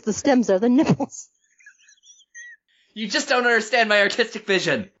 Because the stems are the nipples. You just don't understand my artistic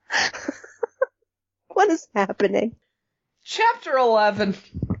vision. What is happening? Chapter 11.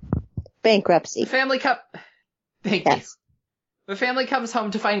 Bankruptcy. Thank you. The family comes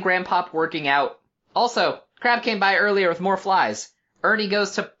home to find Grandpop working out. Also, Crab came by earlier with more flies. Ernie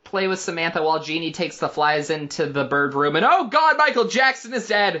goes to play with Samantha while Jeannie takes the flies into the bird room, and oh god, Michael Jackson is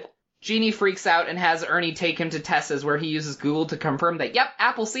dead! Jeannie freaks out and has Ernie take him to Tess's, where he uses Google to confirm that, yep,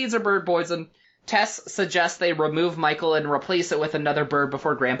 apple seeds are bird poison. Tess suggests they remove Michael and replace it with another bird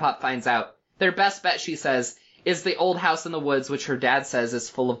before Grandpop finds out. Their best bet, she says, is the old house in the woods, which her dad says is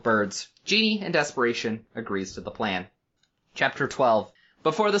full of birds. Jeannie, in desperation, agrees to the plan. Chapter 12.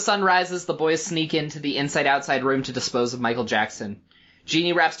 Before the sun rises, the boys sneak into the inside-outside room to dispose of Michael Jackson.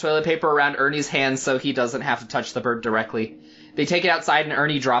 Jeannie wraps toilet paper around Ernie's hands so he doesn't have to touch the bird directly. They take it outside and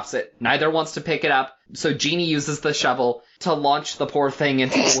Ernie drops it. Neither wants to pick it up, so Jeannie uses the shovel to launch the poor thing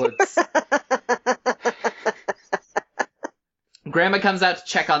into the woods. Grandma comes out to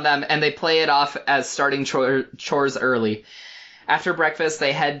check on them, and they play it off as starting chores early. After breakfast,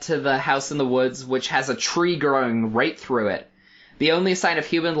 they head to the house in the woods, which has a tree growing right through it. The only sign of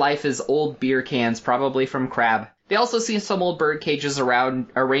human life is old beer cans, probably from Crab. They also see some old bird cages around,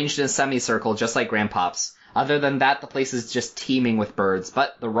 arranged in a semicircle, just like Grandpop's. Other than that, the place is just teeming with birds,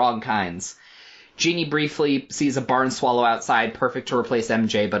 but the wrong kinds. Jeannie briefly sees a barn swallow outside, perfect to replace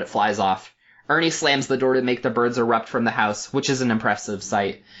MJ, but it flies off. Ernie slams the door to make the birds erupt from the house, which is an impressive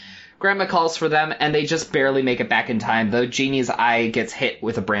sight. Grandma calls for them, and they just barely make it back in time, though Jeannie's eye gets hit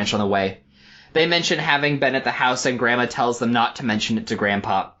with a branch on the way. They mention having been at the house, and Grandma tells them not to mention it to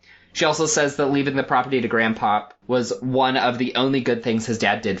Grandpop. She also says that leaving the property to Grandpop was one of the only good things his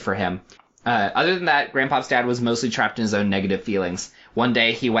dad did for him. Other than that, Grandpop's dad was mostly trapped in his own negative feelings. One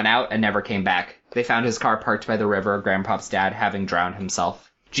day, he went out and never came back. They found his car parked by the river, Grandpop's dad having drowned himself.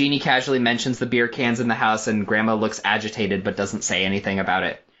 Jeannie casually mentions the beer cans in the house, and Grandma looks agitated but doesn't say anything about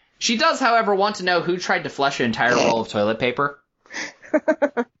it. She does, however, want to know who tried to flush an entire roll of toilet paper.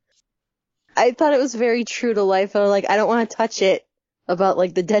 I thought it was very true to life. I was like, I don't want to touch it, about,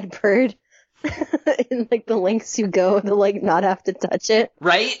 like, the dead bird. And, like, the lengths you go to, like, not have to touch it.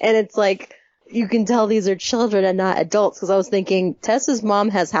 Right? And it's like, you can tell these are children and not adults, because I was thinking, Tess's mom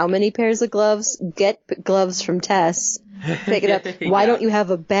has how many pairs of gloves? Get gloves from Tess. Pick it up. Why don't you have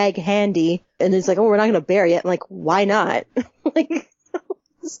a bag handy? And it's like, oh, we're not going to bury it. I'm like, why not? Like,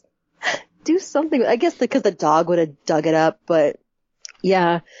 do something. I guess because the dog would have dug it up, but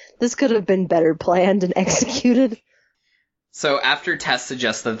yeah, this could have been better planned and executed. So after Tess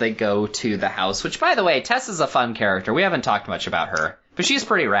suggests that they go to the house, which, by the way, Tess is a fun character. We haven't talked much about her, but she's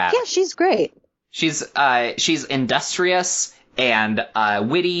pretty rad. Yeah, she's great. She's industrious and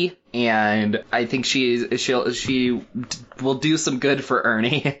witty, and I think she will do some good for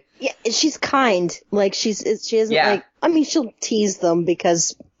Ernie. Yeah, she's kind. Like, she isn't like, I mean, she'll tease them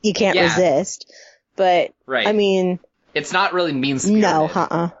because you can't resist, but, right. I mean... It's not really mean-spirited.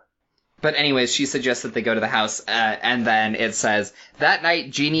 No, But anyways, she suggests that they go to the house, and then it says, that night,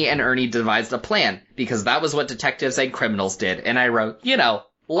 Jeannie and Ernie devised a plan, because that was what detectives and criminals did. And I wrote,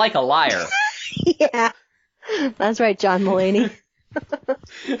 like a liar. Yeah. That's right, John Mulaney.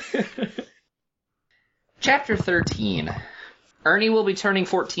 Chapter 13. Ernie will be turning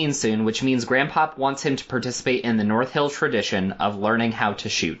 14 soon, which means Grandpop wants him to participate in the North Hill tradition of learning how to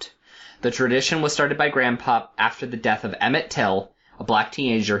shoot. The tradition was started by Grandpop after the death of Emmett Till, a black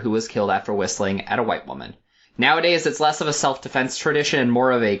teenager who was killed after whistling at a white woman. Nowadays, it's less of a self-defense tradition and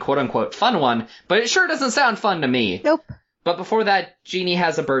more of a quote-unquote fun one, but it sure doesn't sound fun to me. Nope. But before that, Jeannie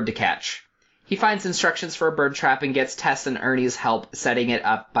has a bird to catch. He finds instructions for a bird trap and gets Tess and Ernie's help setting it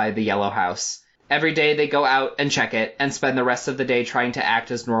up by the yellow house. Every day they go out and check it, and spend the rest of the day trying to act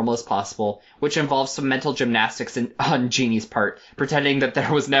as normal as possible, which involves some mental gymnastics on Jeannie's part, pretending that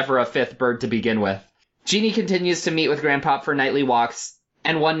there was never a fifth bird to begin with. Jeannie continues to meet with Grandpop for nightly walks,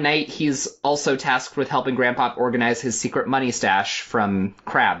 and one night he's also tasked with helping Grandpop organize his secret money stash from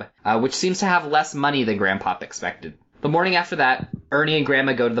Crab, which seems to have less money than Grandpop expected. The morning after that, Ernie and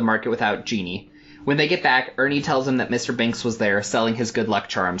Grandma go to the market without Jeannie. When they get back, Ernie tells him that Mr. Binks was there, selling his good luck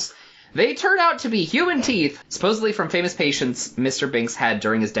charms. They turn out to be human teeth, supposedly from famous patients Mr. Binks had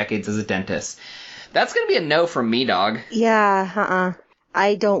during his decades as a dentist. That's gonna be a no from me, dog. Yeah,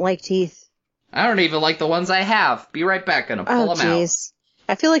 I don't like teeth. I don't even like the ones I have. Be right back, gonna pull them out.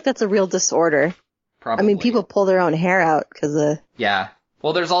 I feel like that's a real disorder. Probably. I mean, people pull their own hair out because of... Yeah.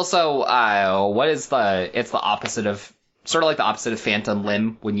 Well, there's also, it's the opposite of, sort of like the opposite of phantom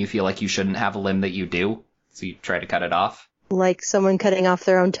limb, when you feel like you shouldn't have a limb that you do, so you try to cut it off. Like someone cutting off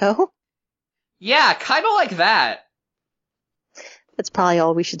their own toe? Yeah, kind of like that. That's probably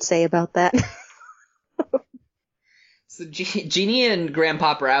all we should say about that. So Jeannie and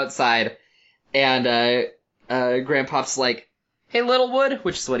Grandpop are outside, and Grandpop's like, hey, Littlewood,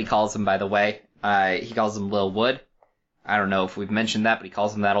 which is what he calls him, by the way. He calls him Lil Wood. I don't know if we've mentioned that, but he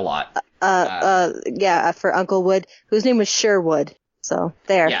calls him that a lot. Yeah, for Uncle Wood, whose name was Sherwood. So,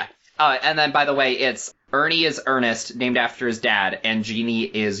 there. Yeah. And then, by the way, it's Ernie is Ernest, named after his dad, and Jeannie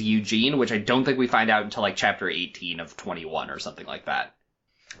is Eugene, which I don't think we find out until, like, chapter 18 of 21 or something like that.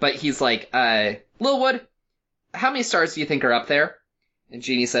 But he's like, Lil Wood, how many stars do you think are up there? And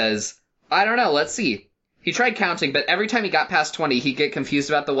Jeannie says, I don't know, let's see. He tried counting, but every time he got past 20, he'd get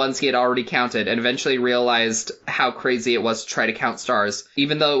confused about the ones he had already counted, and eventually realized how crazy it was to try to count stars,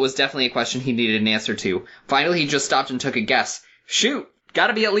 even though it was definitely a question he needed an answer to. Finally, he just stopped and took a guess. Shoot!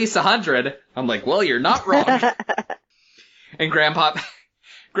 Gotta be at least 100. I'm like, well, you're not wrong. And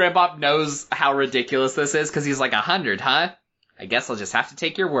Grandpop knows how ridiculous this is, because he's like, 100, huh? I guess I'll just have to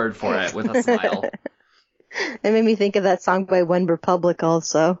take your word for it, with a smile. It made me think of that song by One Republic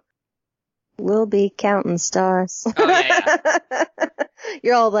also. We'll be counting stars. Oh, yeah.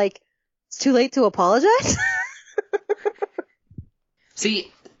 You're all like, it's too late to apologize?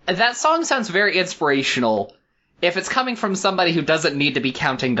 See, that song sounds very inspirational if it's coming from somebody who doesn't need to be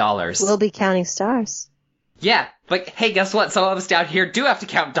counting dollars. We'll be counting stars. Yeah, but hey, guess what? Some of us down here do have to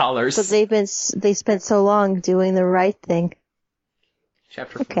count dollars. But they spent so long doing the right thing.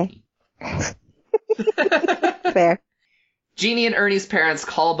 Chapter 14. Okay. Fair. Jeannie and Ernie's parents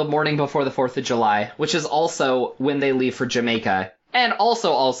call the morning before the 4th of July, which is also when they leave for Jamaica, and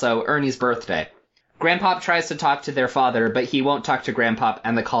also Ernie's birthday. Grandpop tries to talk to their father, but he won't talk to Grandpop,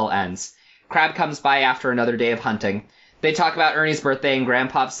 and the call ends. Crab comes by after another day of hunting. They talk about Ernie's birthday, and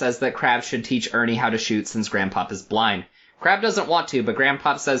Grandpop says that Crab should teach Ernie how to shoot since Grandpop is blind. Crab doesn't want to, but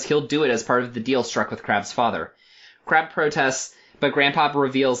Grandpop says he'll do it as part of the deal struck with Crab's father. Crab protests, but Grandpop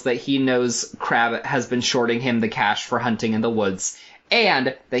reveals that he knows Crab has been shorting him the cash for hunting in the woods,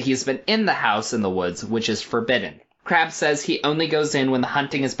 and that he's been in the house in the woods, which is forbidden. Crab says he only goes in when the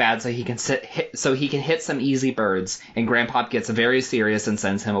hunting is bad so he can hit some easy birds, and Grandpop gets very serious and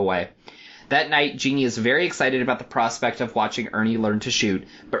sends him away. That night, Jeannie is very excited about the prospect of watching Ernie learn to shoot,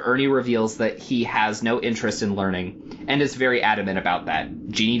 but Ernie reveals that he has no interest in learning, and is very adamant about that.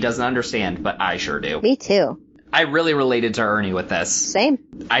 Jeannie doesn't understand, but I sure do. Me too. I really related to Ernie with this. Same.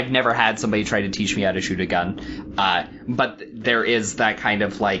 I've never had somebody try to teach me how to shoot a gun, but there is that kind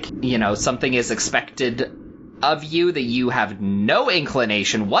of, like, something is expected of you that you have no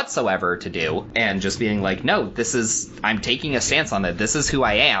inclination whatsoever to do, and just being like, no, I'm taking a stance on that. This is who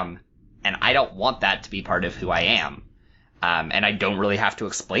I am, and I don't want that to be part of who I am. And I don't really have to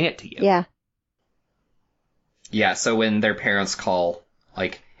explain it to you. Yeah. Yeah, so when their parents call,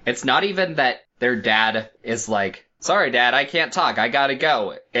 like, it's not even that their dad is like, sorry, Dad, I can't talk, I gotta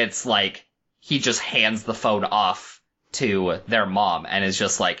go. It's like, he just hands the phone off to their mom and is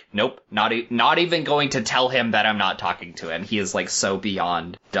just like, nope, not even going to tell him that I'm not talking to him. He is like so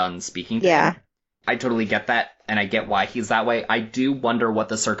beyond done speaking to him. I totally get that, and I get why he's that way. I do wonder what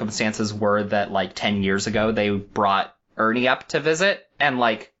the circumstances were that like 10 years ago they brought Ernie up to visit, and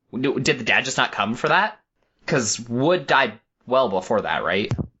like, did the dad just not come for that? Because Wood died well before that,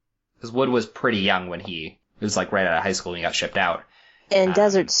 right? Because Wood was pretty young when he was like right out of high school when he got shipped out. And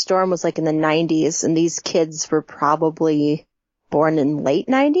Desert Storm was like in the 90s, and these kids were probably born in late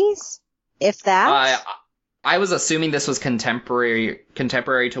 90s, if that. I was assuming this was contemporary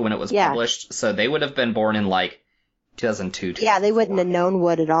to when it was published, so they would have been born in like 2002. Yeah, they wouldn't have known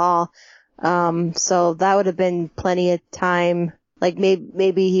Wood at all. So that would have been plenty of time. Like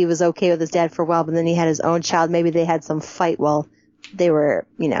maybe he was okay with his dad for a while, but then he had his own child. Maybe they had some fight while they were,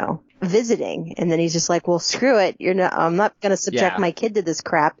 visiting, and then he's just like, well, screw it, I'm not gonna subject my kid to this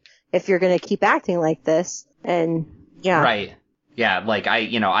crap if you're gonna keep acting like this. And right, like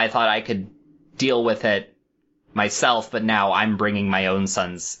I thought I could deal with it myself, but now I'm bringing my own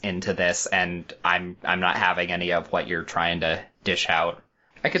sons into this, and I'm not having any of what you're trying to dish out.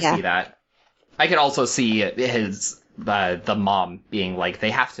 I could see that. I could also see the mom being like,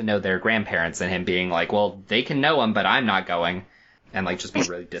 they have to know their grandparents, and him being like, well, they can know them, but I'm not going. And, like, just be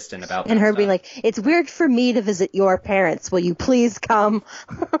really distant about that. And her stuff. being like, it's weird for me to visit your parents. Will you please come?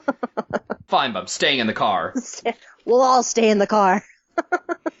 Fine, but I'm staying in the car. We'll all stay in the car.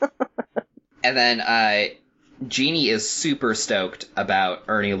 And then, Jeannie is super stoked about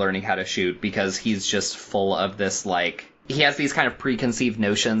Ernie learning how to shoot because he's just full of this, like, he has these kind of preconceived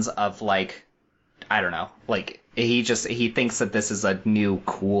notions of, like, I don't know, like, he thinks that this is a new,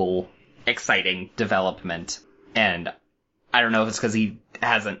 cool, exciting development. And I don't know if it's because he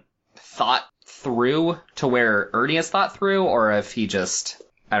hasn't thought through to where Ernie has thought through, or if he just,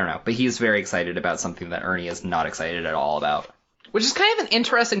 I don't know, but he's very excited about something that Ernie is not excited at all about. Which is kind of an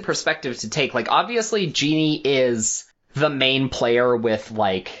interesting perspective to take. Like, obviously, Jeannie is the main player with,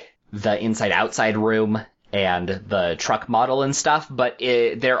 like, the inside-outside room and the truck model and stuff, but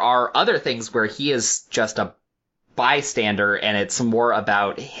there are other things where he is just a bystander, and it's more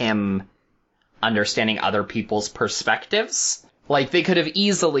about him understanding other people's perspectives. Like, they could have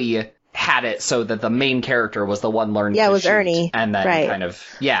easily had it so that the main character was the one learning to shoot. Yeah, it was Ernie. And then kind of,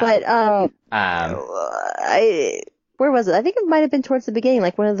 But, where was it? I think it might have been towards the beginning,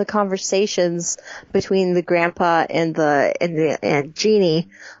 like one of the conversations between the grandpa and Jeannie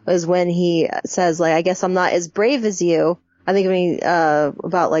was when he says, like, I guess I'm not as brave as you. I think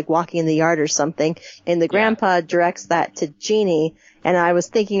about like walking in the yard or something, and the grandpa directs that to Jeannie, and I was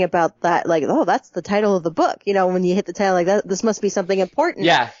thinking about that, like, oh, that's the title of the book, when you hit the title like that, this must be something important.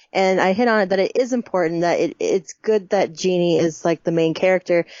 Yeah. And I hit on it that it is important, that it's good that Jeannie is like the main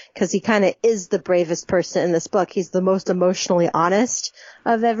character, because he kind of is the bravest person in this book. He's the most emotionally honest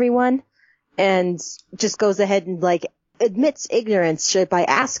of everyone, and just goes ahead and like admits ignorance by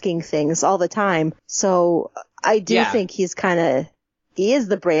asking things all the time. So I do think he is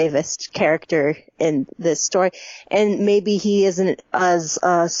the bravest character in this story. And maybe he isn't as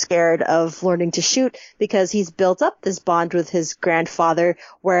scared of learning to shoot because he's built up this bond with his grandfather,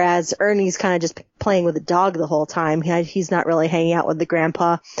 whereas Ernie's kind of just playing with the dog the whole time. He's not really hanging out with the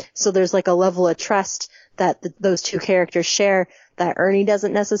grandpa. So there's like a level of trust that those two characters share that Ernie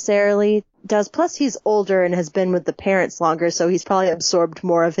doesn't necessarily does. Plus, he's older and has been with the parents longer, so he's probably absorbed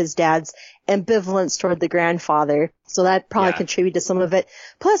more of his dad's ambivalence toward the grandfather. So that probably contributed to some of it.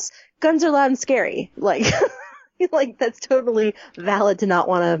 Plus, guns are loud and scary. Like, like that's totally valid to not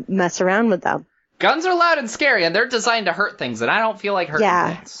want to mess around with them. Guns are loud and scary, and they're designed to hurt things, and I don't feel like hurting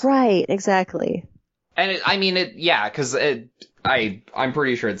things. Yeah, right, exactly. And because I'm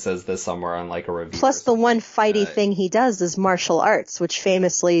pretty sure it says this somewhere on like a review. Plus, the one fighty thing he does is martial arts, which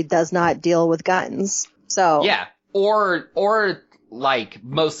famously does not deal with guns. So yeah, or like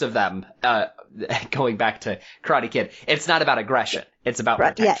most of them, going back to Karate Kid, it's not about aggression; it's about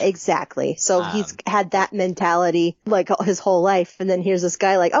protection. Yeah, exactly. So he's had that mentality like his whole life, and then here's this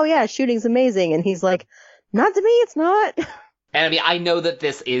guy like, oh yeah, shooting's amazing, and he's like, not to me, it's not. And I mean, I know that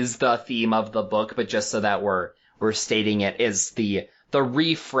this is the theme of the book, but just so that we're stating it, is the the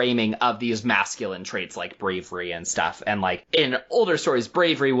reframing of these masculine traits like bravery and stuff. And like in older stories,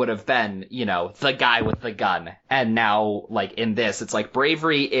 bravery would have been, you know, the guy with the gun. And now like in this, it's like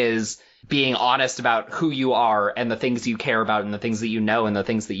bravery is being honest about who you are and the things you care about and the things that you know and the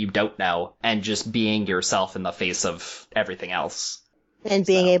things that you don't know, and just being yourself in the face of everything else. And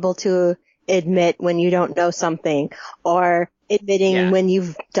being able to admit when you don't know something, or admitting when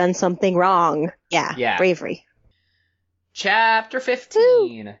you've done something wrong. Yeah. Bravery. Chapter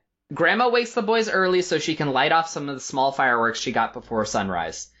 15. Woo! Grandma wakes the boys early so she can light off some of the small fireworks she got before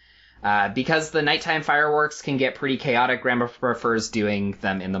sunrise. Because the nighttime fireworks can get pretty chaotic, Grandma prefers doing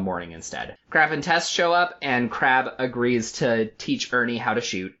them in the morning instead. Crab and Tess show up, and Crab agrees to teach Ernie how to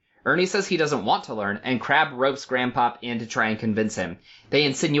shoot. Ernie says he doesn't want to learn, and Crab ropes Grandpop in to try and convince him. They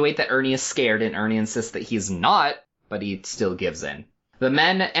insinuate that Ernie is scared, and Ernie insists that he's not, but he still gives in. The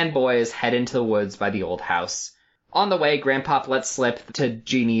men and boys head into the woods by the old house. On the way, Grandpop lets slip to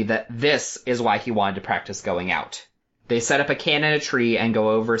Jeannie that this is why he wanted to practice going out. They set up a can in a tree and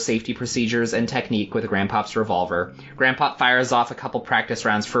go over safety procedures and technique with Grandpop's revolver. Grandpop fires off a couple practice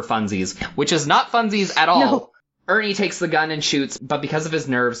rounds for funsies, which is not funsies at all. No. Ernie takes the gun and shoots, but because of his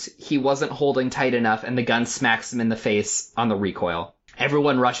nerves, he wasn't holding tight enough and the gun smacks him in the face on the recoil.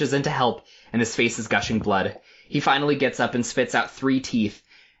 Everyone rushes in to help, and his face is gushing blood. He finally gets up and spits out 3 teeth,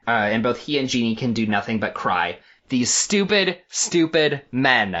 and both he and Jeannie can do nothing but cry. These stupid, stupid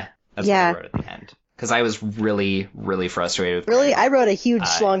men. That's what I wrote at the end. Because I was really, really frustrated with I wrote a huge,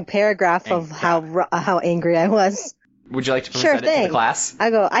 long paragraph of how angry I was. Would you like to present it to the class?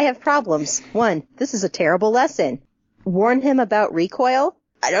 I have problems. 1, this is a terrible lesson. Warn him about recoil?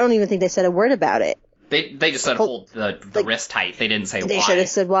 I don't even think they said a word about it. They just said hold the wrist tight. They didn't say why. They should have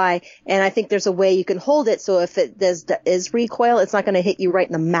said why. And I think there's a way you can hold it so if it is recoil, it's not going to hit you right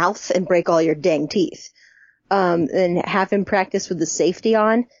in the mouth and break all your dang teeth. And have him practice with the safety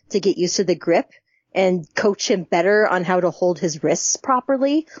on to get used to the grip and coach him better on how to hold his wrists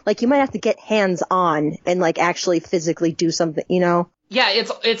properly. Like, you might have to get hands on and like actually physically do something, you know? Yeah,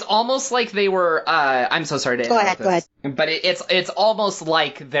 it's almost like they were, I'm so sorry to interrupt Go ahead. But it's almost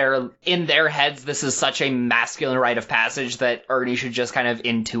like they're, in their heads, this is such a masculine rite of passage that Ernie should just kind of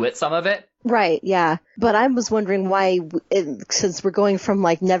intuit some of it. Right, yeah. But I was wondering why, since we're going from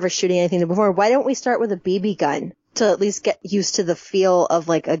like never shooting anything before, why don't we start with a BB gun to at least get used to the feel of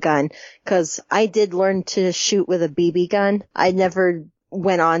like a gun? Because I did learn to shoot with a BB gun. I never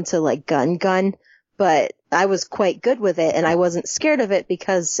went on to like gun, but I was quite good with it and I wasn't scared of it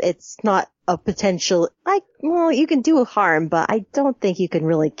because it's not a potential, you can do harm, but I don't think you can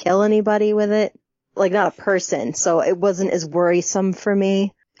really kill anybody with it. Like, not a person. So it wasn't as worrisome for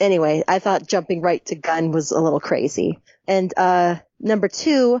me. Anyway, I thought jumping right to gun was a little crazy. And, number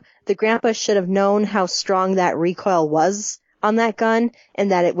 2, the grandpa should have known how strong that recoil was on that gun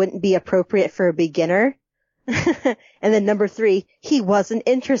and that it wouldn't be appropriate for a beginner. And then number 3, he wasn't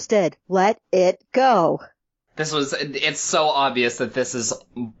interested. Let it go. It's so obvious that this is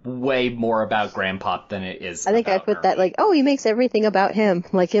way more about Grandpop than it is. I think I put that like, he makes everything about him.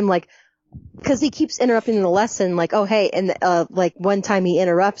 Because he keeps interrupting the lesson, like, oh, hey, and, like, one time he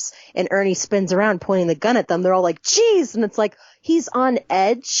interrupts, and Ernie spins around pointing the gun at them, they're all like, jeez, and it's like, he's on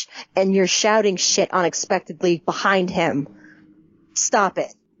edge, and you're shouting shit unexpectedly behind him. Stop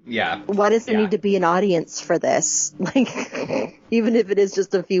it. Yeah. Why does there need to be an audience for this? Like, even if it is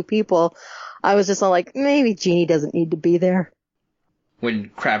just a few people, I was just all like, maybe Jeannie doesn't need to be there. When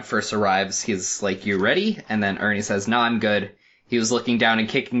Crab first arrives, he's like, you ready? And then Ernie says, no, I'm good. He was looking down and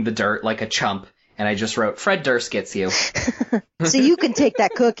kicking the dirt like a chump, and I just wrote, Fred Durst gets you. So you can take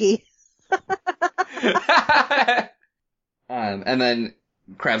that cookie. And then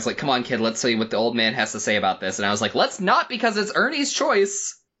Crab's like, come on, kid, let's see what the old man has to say about this. And I was like, let's not, because it's Ernie's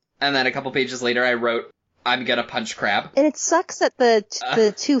choice. And then a couple pages later, I wrote, I'm gonna punch Crab. And it sucks that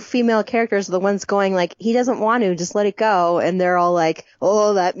the 2 female characters are the ones going like, he doesn't want to, just let it go. And they're all like,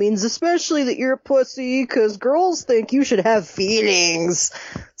 oh, that means especially that you're a pussy, because girls think you should have feelings.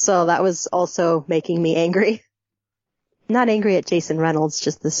 So that was also making me angry. Not angry at Jason Reynolds,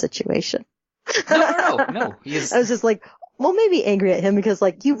 just the situation. No. I was just like, well, maybe angry at him because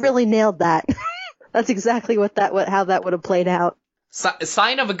like, you really nailed that. That's exactly how that would have played out.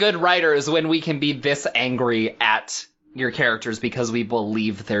 Sign of a good writer is when we can be this angry at your characters because we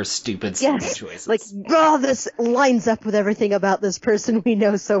believe their stupid choices. Like, this lines up with everything about this person we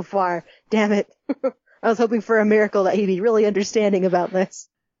know so far. Damn it. I was hoping for a miracle that he'd be really understanding about this.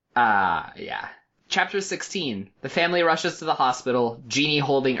 Yeah. Chapter 16. The family rushes to the hospital, Jeannie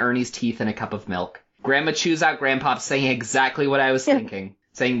holding Ernie's teeth and a cup of milk. Grandma chews out Grandpop, saying exactly what I was thinking,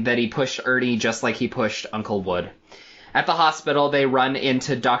 saying that he pushed Ernie just like he pushed Uncle Wood. At the hospital, they run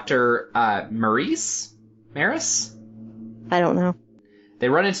into Dr. Maris? I don't know. They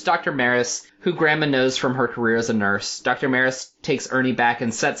run into Dr. Maris, who Grandma knows from her career as a nurse. Dr. Maris takes Ernie back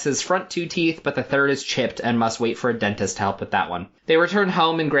and sets his front 2 teeth, but the third is chipped and must wait for a dentist to help with that one. They return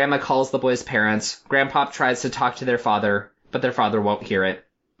home and Grandma calls the boys' parents. Grandpop tries to talk to their father, but their father won't hear it.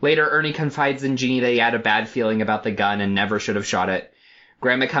 Later, Ernie confides in Jeannie that he had a bad feeling about the gun and never should have shot it.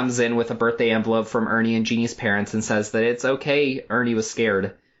 Grandma comes in with a birthday envelope from Ernie and Jeannie's parents and says that it's okay, Ernie was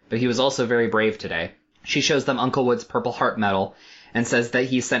scared, but he was also very brave today. She shows them Uncle Wood's Purple Heart medal and says that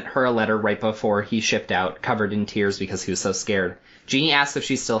he sent her a letter right before he shipped out, covered in tears because he was so scared. Jeannie asks if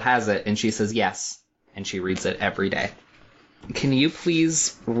she still has it, and she says yes, and she reads it every day. Can you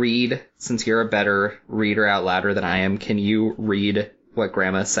please read, since you're a better reader out louder than I am, can you read what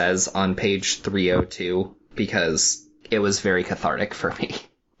Grandma says on page 302? Because it was very cathartic for me.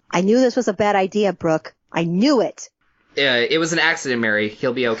 I knew this was a bad idea, Brooke. I knew it. It was an accident, Mary.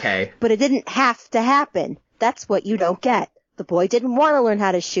 He'll be okay. But it didn't have to happen. That's what you don't get. The boy didn't want to learn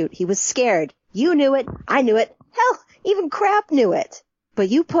how to shoot. He was scared. You knew it. I knew it. Hell, even Crap knew it. But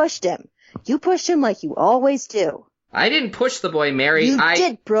you pushed him. You pushed him like you always do. I didn't push the boy, Mary. You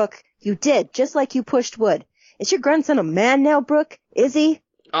did, Brooke. You did, just like you pushed Wood. Is your grandson a man now, Brooke? Is he?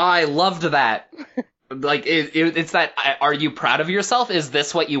 Oh, I loved that. Like, it's that, are you proud of yourself? Is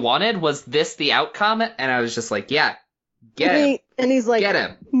this what you wanted? Was this the outcome? And I was just like, yeah, get him. And he's like, get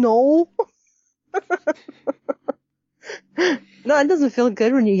him. No. No, it doesn't feel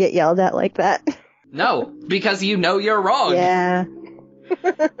good when you get yelled at like that. No, because you know you're wrong. Yeah.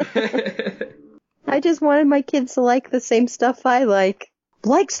 I just wanted my kids to like the same stuff I like.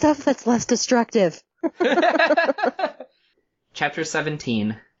 Like stuff that's less destructive. Chapter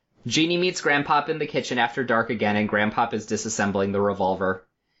 17. Jeannie meets Grandpop in the kitchen after dark again, and Grandpop is disassembling the revolver.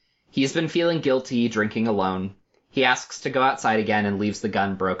 He's been feeling guilty, drinking alone. He asks to go outside again and leaves the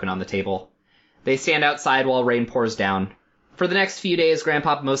gun broken on the table. They stand outside while rain pours down. For the next few days,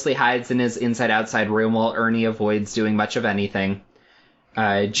 Grandpop mostly hides in his inside-outside room while Ernie avoids doing much of anything.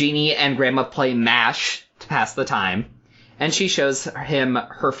 Jeannie and Grandma play MASH to pass the time, and she shows him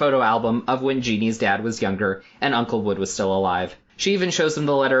her photo album of when Jeannie's dad was younger and Uncle Wood was still alive. She even shows him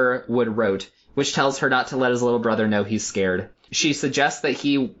the letter Wood wrote, which tells her not to let his little brother know he's scared. She suggests that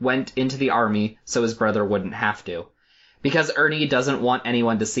he went into the army so his brother wouldn't have to. Because Ernie doesn't want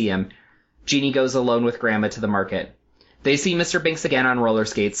anyone to see him, Jeannie goes alone with Grandma to the market. They see Mr. Binks again on roller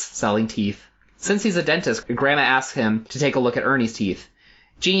skates, selling teeth. Since he's a dentist, Grandma asks him to take a look at Ernie's teeth.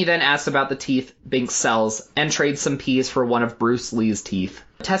 Jeannie then asks about the teeth Binks sells and trades some peas for one of Bruce Lee's teeth.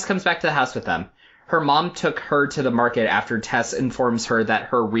 Tess comes back to the house with them. Her mom took her to the market after Tess informs her that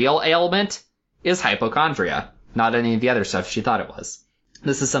her real ailment is hypochondria, not any of the other stuff she thought it was.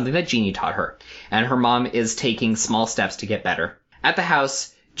 This is something that Jeannie taught her, and her mom is taking small steps to get better. At the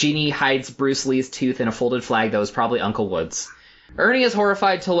house, Jeannie hides Bruce Lee's tooth in a folded flag that was probably Uncle Wood's. Ernie is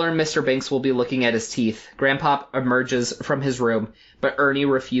horrified to learn Mr. Binks will be looking at his teeth. Grandpop emerges from his room, but Ernie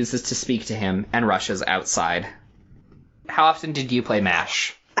refuses to speak to him and rushes outside. How often did you play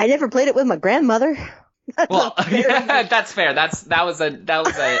MASH? I never played it with my grandmother. Well, that's fair. That was a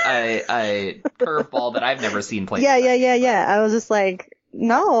curveball that I've never seen played. Yeah. I was just like,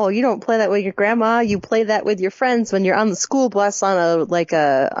 no, you don't play that with your grandma. You play that with your friends when you're on the school bus on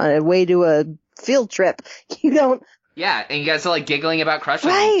a way to a field trip. You don't. Yeah, and you guys are like giggling about crushes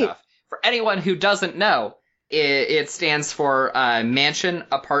right. and stuff. For anyone who doesn't know, it stands for mansion,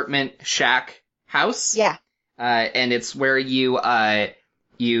 apartment, shack, house. Yeah. And it's where you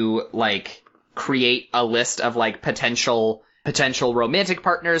like create a list of like potential romantic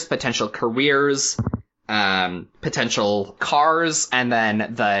partners, potential careers, potential cars, and then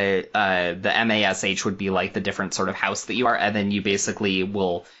the MASH would be like the different sort of house that you are, and then you basically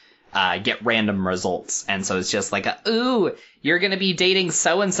will get random results. And so it's just like, ooh, you're gonna be dating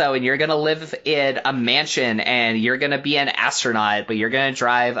so-and-so, and you're gonna live in a mansion, and you're gonna be an astronaut, but you're gonna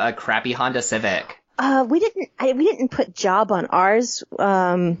drive a crappy Honda Civic. We didn't put job on ours.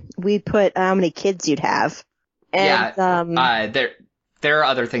 We put how many kids you'd have. And, there are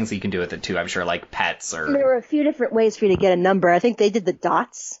other things that you can do with it too, I'm sure, like pets or... There were a few different ways for you to get a number. I think they did the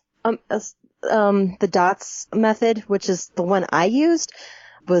dots, the dots method, which is the one I used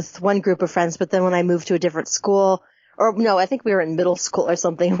with one group of friends, but then when I moved to a different school, or no, I think we were in middle school or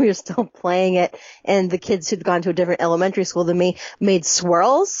something, we were still playing it, and the kids who'd gone to a different elementary school than me made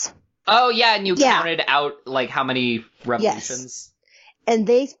swirls. Oh, yeah, and you counted out, like, how many revolutions? Yes. And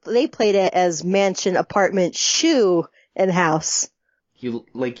they played it as mansion, apartment, shoe, and house. You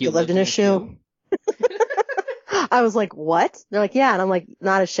lived in a shoe? I was like, what? They're like, yeah. And I'm like,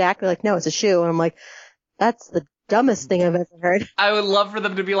 not a shack. They're like, no, it's a shoe. And I'm like, that's the dumbest thing I've ever heard. I would love for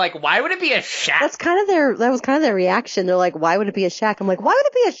them to be like, why would it be a shack? That was kind of their reaction. They're like, why would it be a shack? I'm like, why would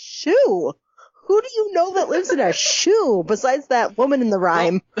it be a shoe? Who do you know that lives in a shoe besides that woman in the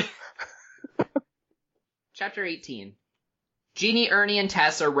rhyme? Chapter 18. Jeannie, Ernie, and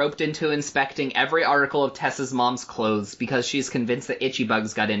Tess are roped into inspecting every article of Tess's mom's clothes because she's convinced that itchy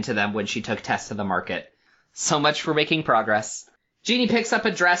bugs got into them when she took Tess to the market. So much for making progress. Jeannie picks up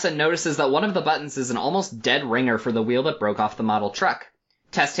a dress and notices that one of the buttons is an almost dead ringer for the wheel that broke off the model truck.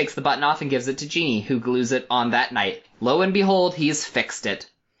 Tess takes the button off and gives it to Jeannie, who glues it on that night. Lo and behold, he's fixed it.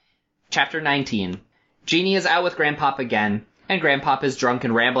 Chapter 19. Jeannie is out with Grandpop again, and Grandpop is drunk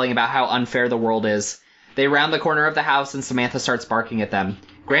and rambling about how unfair the world is. They round the corner of the house and Samantha starts barking at them.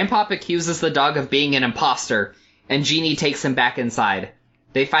 Grandpop accuses the dog of being an imposter, and Jeannie takes him back inside.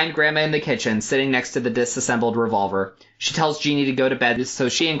 They find Grandma in the kitchen, sitting next to the disassembled revolver. She tells Jeannie to go to bed so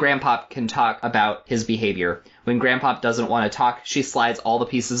she and Grandpop can talk about his behavior. When Grandpop doesn't want to talk, she slides all the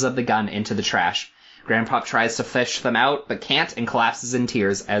pieces of the gun into the trash. Grandpop tries to fish them out, but can't and collapses in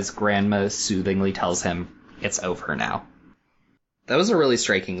tears as Grandma soothingly tells him it's over now. That was a really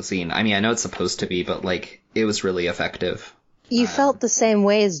striking scene. I mean, I know it's supposed to be, but, like, it was really effective. You felt the same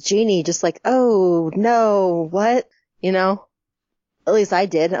way as Jeannie, just like, oh, no, what? You know? At least I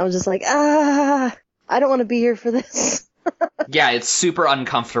did. I was just like, I don't want to be here for this. Yeah, it's super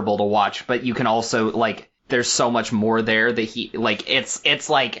uncomfortable to watch, but you can also, like, there's so much more there that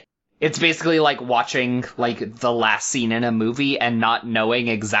it's basically like watching, like, the last scene in a movie and not knowing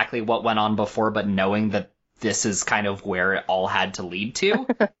exactly what went on before, but knowing that this is kind of where it all had to lead to.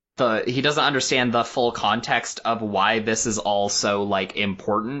 He doesn't understand the full context of why this is all so, like,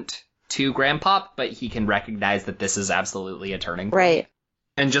 important to Grandpop, but he can recognize that this is absolutely a turning point. Right.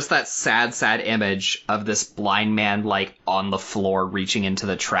 And just that sad, sad image of this blind man, like, on the floor reaching into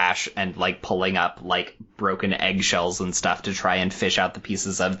the trash and, like, pulling up, like, broken eggshells and stuff to try and fish out the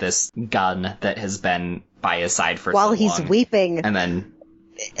pieces of this gun that has been by his side for so long. While he's weeping. And then,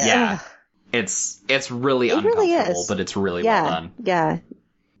 yeah. It's really uncomfortable, really but it's really well done. Yeah.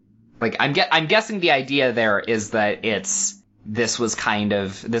 Like, I'm guessing the idea there is that this was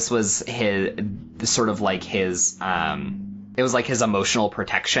his, sort of like his, it was like his emotional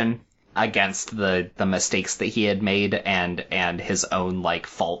protection against the mistakes that he had made and his own, like,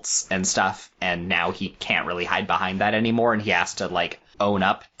 faults and stuff. And now he can't really hide behind that anymore, and he has to, like, own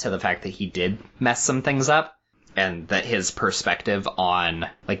up to the fact that he did mess some things up. And that his perspective on,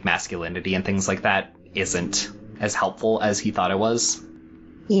 like, masculinity and things like that isn't as helpful as he thought it was.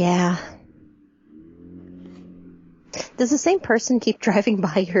 Yeah. Does the same person keep driving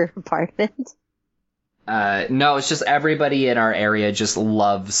by your apartment? No, it's just everybody in our area just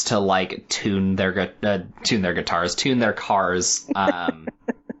loves to, like, tune their guitars, tune their cars,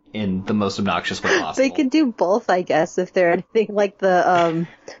 in the most obnoxious way possible. They can do both, I guess, if they're anything like the,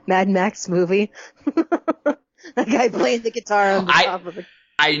 Mad Max movie. That guy playing the guitar on the top of it.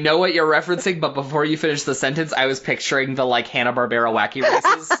 I know what you're referencing, but before you finish the sentence, I was picturing the, like, Hanna-Barbera Wacky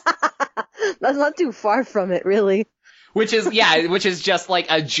Races. That's not too far from it, really. Which is just,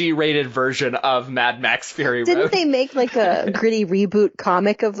 like, a G-rated version of Mad Max Fury Road. Didn't they make, like, a gritty reboot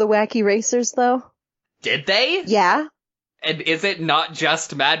comic of the Wacky Racers, though? Did they? Yeah. And is it not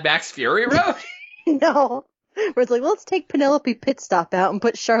just Mad Max Fury Road? No. Where it's like, let's take Penelope Pitstop out and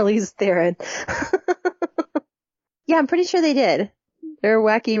put Charlize Theron. Yeah, I'm pretty sure they did. There were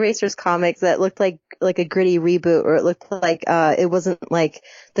Wacky Racers comics that looked like a gritty reboot, or it looked like it wasn't like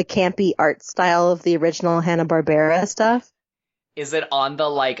the campy art style of the original Hanna-Barbera stuff. Is it on the,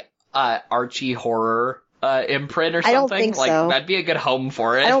 like, Archie horror imprint or something? I don't think like, so. That'd be a good home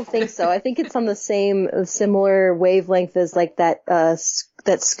for it. I don't think so. I think it's on the similar wavelength as, like, that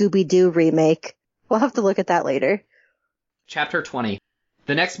Scooby-Doo remake. We'll have to look at that later. Chapter 20.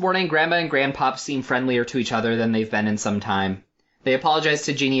 The next morning, Grandma and Grandpop seem friendlier to each other than they've been in some time. They apologize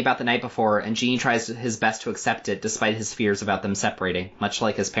to Jeannie about the night before, and Jeannie tries his best to accept it despite his fears about them separating, much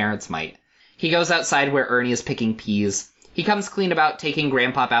like his parents might. He goes outside where Ernie is picking peas. He comes clean about taking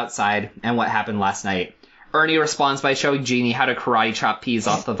Grandpop outside and what happened last night. Ernie responds by showing Jeannie how to karate chop peas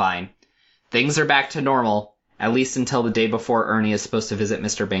off the vine. Things are back to normal, at least until the day before Ernie is supposed to visit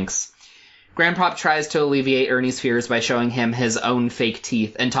Mr. Binks. Grandpop tries to alleviate Ernie's fears by showing him his own fake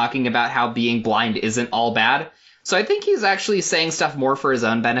teeth and talking about how being blind isn't all bad. So I think he's actually saying stuff more for his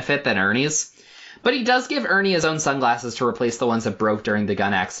own benefit than Ernie's. But he does give Ernie his own sunglasses to replace the ones that broke during the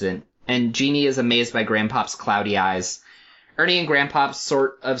gun accident, and Jeannie is amazed by Grandpop's cloudy eyes. Ernie and Grandpop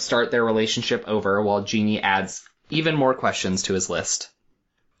sort of start their relationship over, while Jeannie adds even more questions to his list.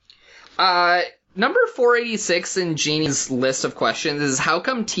 Number 486 in Jeannie's list of questions is how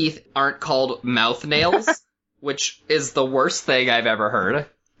come teeth aren't called mouth nails? which is the worst thing I've ever heard.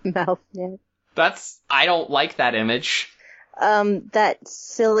 Mouth knit. I don't like that image. That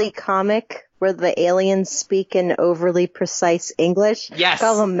silly comic where the aliens speak in overly precise English. Yes.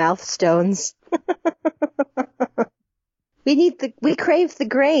 Call them mouth stones. We crave the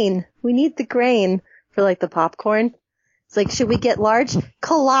grain. We need the grain for like the popcorn. It's like, should we get large?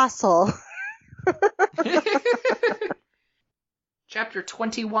 Colossal. Chapter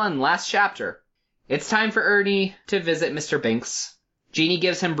 21, last chapter. It's time for Ernie to visit Mr. Binks. Jeannie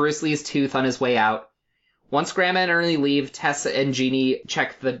gives him Bruce Lee's tooth on his way out. Once Grandma and Ernie leave, Tess and Jeannie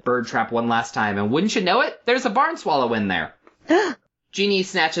check the bird trap one last time, and wouldn't you know it, there's a barn swallow in there. Jeannie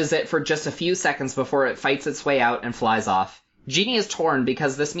snatches it for just a few seconds before it fights its way out and flies off. Jeannie is torn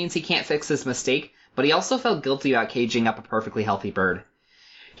because this means he can't fix his mistake, but he also felt guilty about caging up a perfectly healthy bird.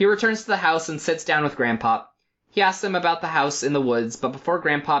 He returns to the house and sits down with Grandpop. He asks him about the house in the woods, but before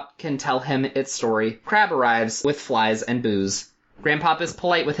Grandpop can tell him its story, Crab arrives with flies and booze. Grandpop is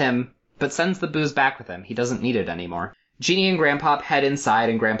polite with him, but sends the booze back with him. He doesn't need it anymore. Jeannie and Grandpop head inside,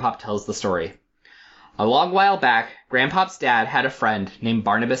 and Grandpop tells the story. A long while back, Grandpop's dad had a friend named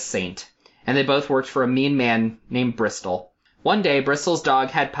Barnabas Saint, and they both worked for a mean man named Bristol. One day, Bristol's dog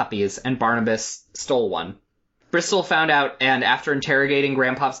had puppies, and Barnabas stole one. Bristol found out, and after interrogating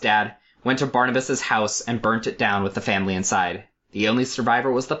Grandpop's dad, went to Barnabas's house and burnt it down with the family inside. The only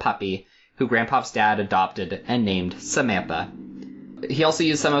survivor was the puppy, who Grandpop's dad adopted and named Samantha. He also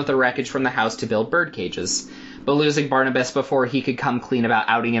used some of the wreckage from the house to build bird cages, but losing Barnabas before he could come clean about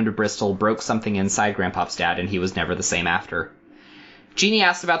outing him to Bristol broke something inside Grandpop's dad, and he was never the same after. Jeannie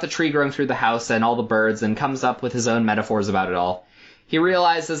asks about the tree growing through the house and all the birds, and comes up with his own metaphors about it all. He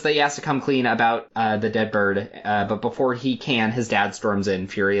realizes that he has to come clean about the dead bird, but before he can, his dad storms in,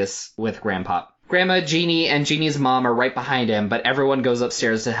 furious with Grandpop. Grandma, Jeannie, and Jeannie's mom are right behind him, but everyone goes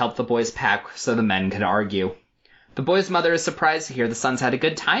upstairs to help the boys pack so the men can argue. The boy's mother is surprised to hear the sons had a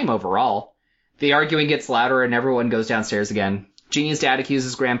good time overall. The arguing gets louder and everyone goes downstairs again. Jeannie's dad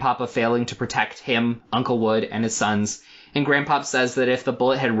accuses Grandpop of failing to protect him, Uncle Wood, and his sons, and Grandpop says that if the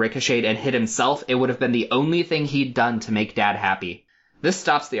bullet had ricocheted and hit himself, it would have been the only thing he'd done to make Dad happy. This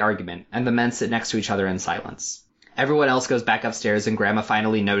stops the argument, and the men sit next to each other in silence. Everyone else goes back upstairs, and Grandma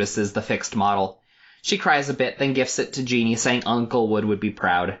finally notices the fixed model. She cries a bit, then gifts it to Jeannie, saying Uncle Wood would be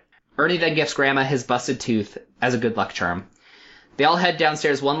proud. Ernie then gifts Grandma his busted tooth as a good luck charm. They all head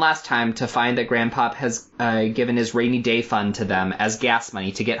downstairs one last time to find that Grandpop has given his rainy day fund to them as gas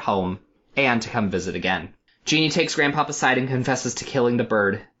money to get home, and to come visit again. Jeannie takes Grandpop aside and confesses to killing the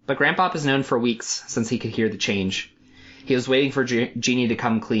bird, but Grandpop is known for weeks since he could hear the change. He was waiting for Jeannie to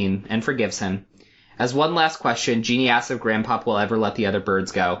come clean, and forgives him. As one last question, Jeannie asks if Grandpop will ever let the other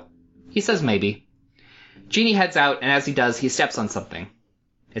birds go. He says maybe. Jeannie heads out, and as he does, he steps on something.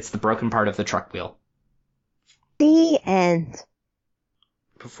 It's the broken part of the truck wheel. The end.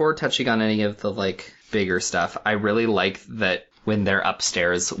 Before touching on any of the, bigger stuff, I really like that when they're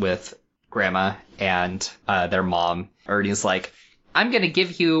upstairs with Grandma and their mom, Ernie's like, I'm gonna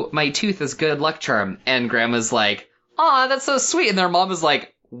give you my tooth as good luck charm. And Grandma's like, aw, that's so sweet. And their mom is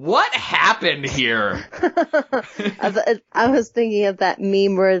like, what happened here? I was thinking of that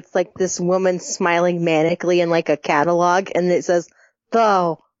meme where it's like this woman smiling manically in like a catalog, and it says,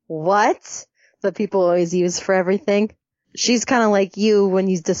 the what? That people always use for everything. She's kind of like you when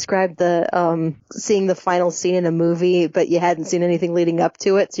you described the seeing the final scene in a movie, but you hadn't seen anything leading up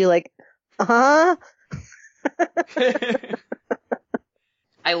to it, so you're like, huh?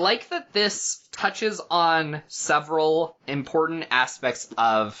 I like that this touches on several important aspects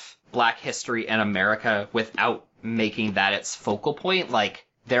of Black history in America without making that its focal point. Like,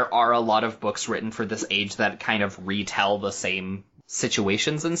 there are a lot of books written for this age that kind of retell the same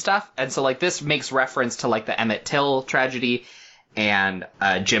situations and stuff. And so, this makes reference to, the Emmett Till tragedy and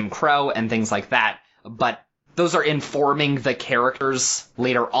Jim Crow and things like that. But those are informing the characters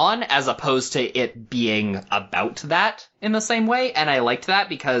later on, as opposed to it being about that in the same way. And I liked that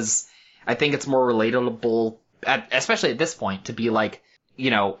because I think it's more relatable, especially at this point, to be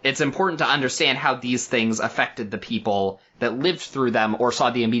it's important to understand how these things affected the people that lived through them or saw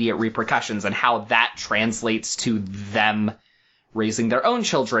the immediate repercussions, and how that translates to them raising their own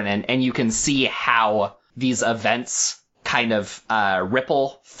children. And you can see how these events kind of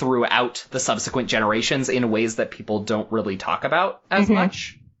ripple throughout the subsequent generations in ways that people don't really talk about as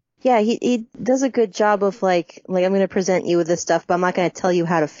much. Yeah, he does a good job of I'm going to present you with this stuff, but I'm not going to tell you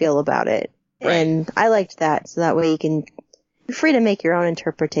how to feel about it. Right. And I liked that, so that way you're free to make your own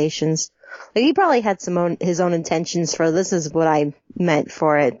interpretations. He probably had his own intentions for this is what I meant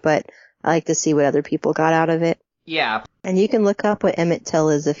for it, but I like to see what other people got out of it. Yeah. And you can look up what Emmett Till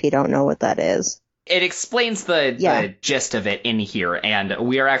is if you don't know what that is. it explains the gist of it in here, and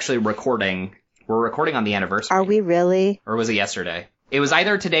we are actually recording. We're recording on the anniversary. Are we really? Or was it yesterday? It was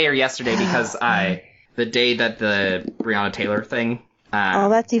either today or yesterday because the day that the Breonna Taylor thing.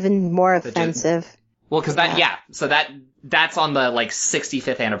 That's even more offensive. Well, because so that's on the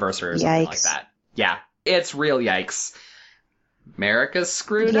 65th anniversary or something like that. Yeah, it's real yikes. America's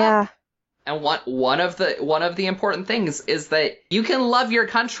screwed up. And one of the important things is that you can love your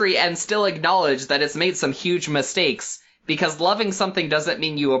country and still acknowledge that it's made some huge mistakes, because loving something doesn't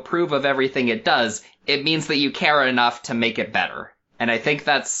mean you approve of everything it does. It means that you care enough to make it better. And I think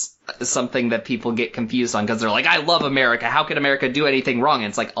that's something that people get confused on, because they're like, I love America. How could America do anything wrong? And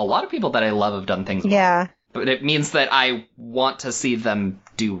it's like, a lot of people that I love have done things wrong. But it means that I want to see them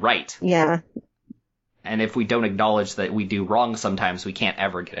do right. Yeah. And if we don't acknowledge that we do wrong sometimes, we can't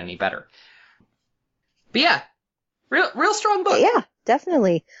ever get any better. But yeah, real strong book. Yeah,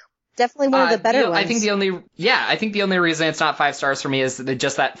 definitely. Definitely one of the better ones. I think the only reason it's not 5 stars for me is that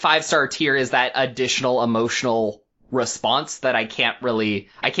just that 5-star tier is that additional emotional response that I can't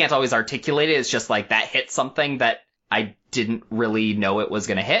always articulate it. It's just like that hit something that I didn't really know it was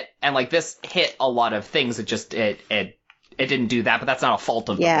going to hit. And this hit a lot of things. It just, it didn't do that, but that's not a fault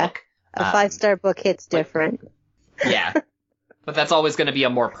of the book. A 5-star book hits different. Yeah. But that's always going to be a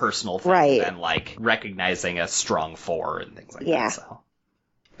more personal thing than recognizing a strong 4 and things like that. So.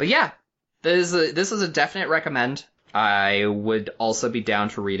 But yeah, this is a definite recommend. I would also be down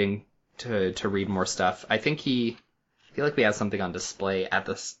to read more stuff. I feel like we have something on display at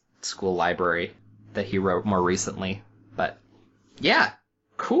the school library that he wrote more recently. But yeah,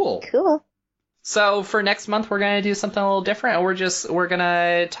 cool. So for next month, we're going to do something a little different. We're going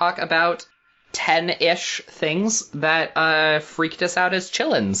to talk about 10-ish things that freaked us out as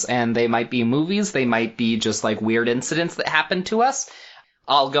chillins. And they might be movies. They might be just weird incidents that happened to us.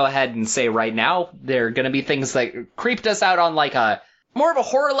 I'll go ahead and say right now, they're going to be things that creeped us out on a more of a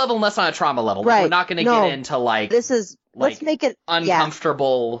horror level and less on a trauma level. Right. We're not going to get into let's make it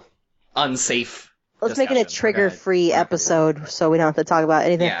uncomfortable, unsafe. Let's make it a trigger-free episode so we don't have to talk about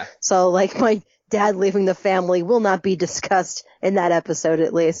anything. Yeah. So my dad leaving the family will not be discussed in that episode,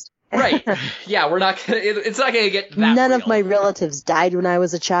 at least. Right. Yeah, we're not gonna, it's not going to get that None real. Of my relatives died when I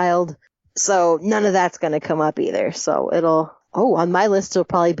was a child, so none of that's going to come up either. So on my list it'll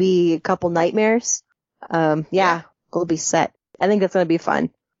probably be a couple nightmares. We'll be set. I think that's going to be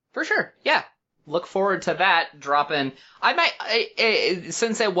fun. For sure. Yeah. Look forward to that dropping.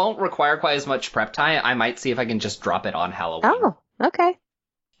 Since it won't require quite as much prep time, I might see if I can just drop it on Halloween. Oh, okay.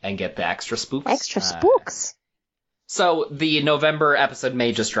 And get the extra spooks. So the November episode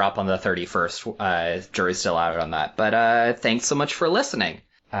may just drop on the 31st. Jury's still out on that. But thanks so much for listening.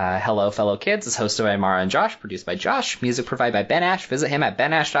 Hello, Fellow Kids is hosted by Mara and Josh, produced by Josh, music provided by Ben Ash. Visit him at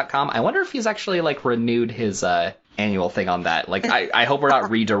benash.com. I wonder if he's actually renewed his annual thing on that. I hope we're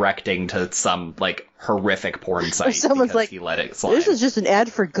not redirecting to some horrific porn site. Someone's he let it slide. This is just an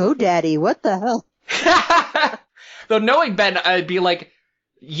ad for GoDaddy. What the hell? Though knowing Ben, I'd be like,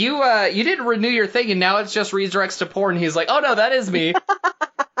 you didn't renew your thing and now it's just redirects to porn. He's like, oh no, that is me.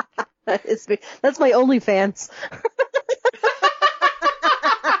 That is me. That's my OnlyFans.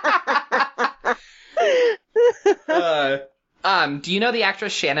 Do you know the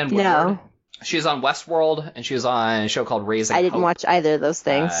actress Shannon Woodward? No. She was on Westworld, and she was on a show called Raising Hope. I didn't watch either of those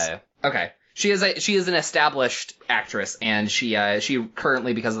things. Okay. She is an established actress, and she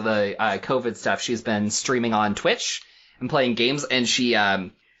currently, because of the COVID stuff, she's been streaming on Twitch and playing games, and she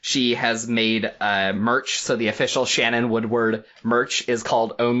has made merch, so the official Shannon Woodward merch is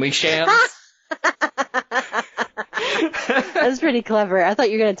called OnlyShans. That's pretty clever. I thought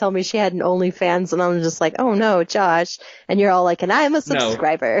you were going to tell me she had an OnlyFans, and I'm just like, oh no, Josh. And you're all like, and I'm a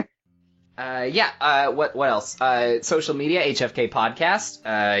subscriber. No. What else? Social media, HFK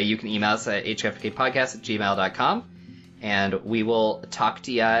Podcast. You can email us at hfkpodcast@gmail.com. And we will talk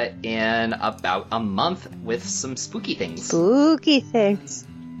to you in about a month with some spooky things. Spooky things.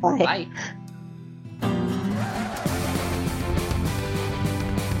 Bye. Bye.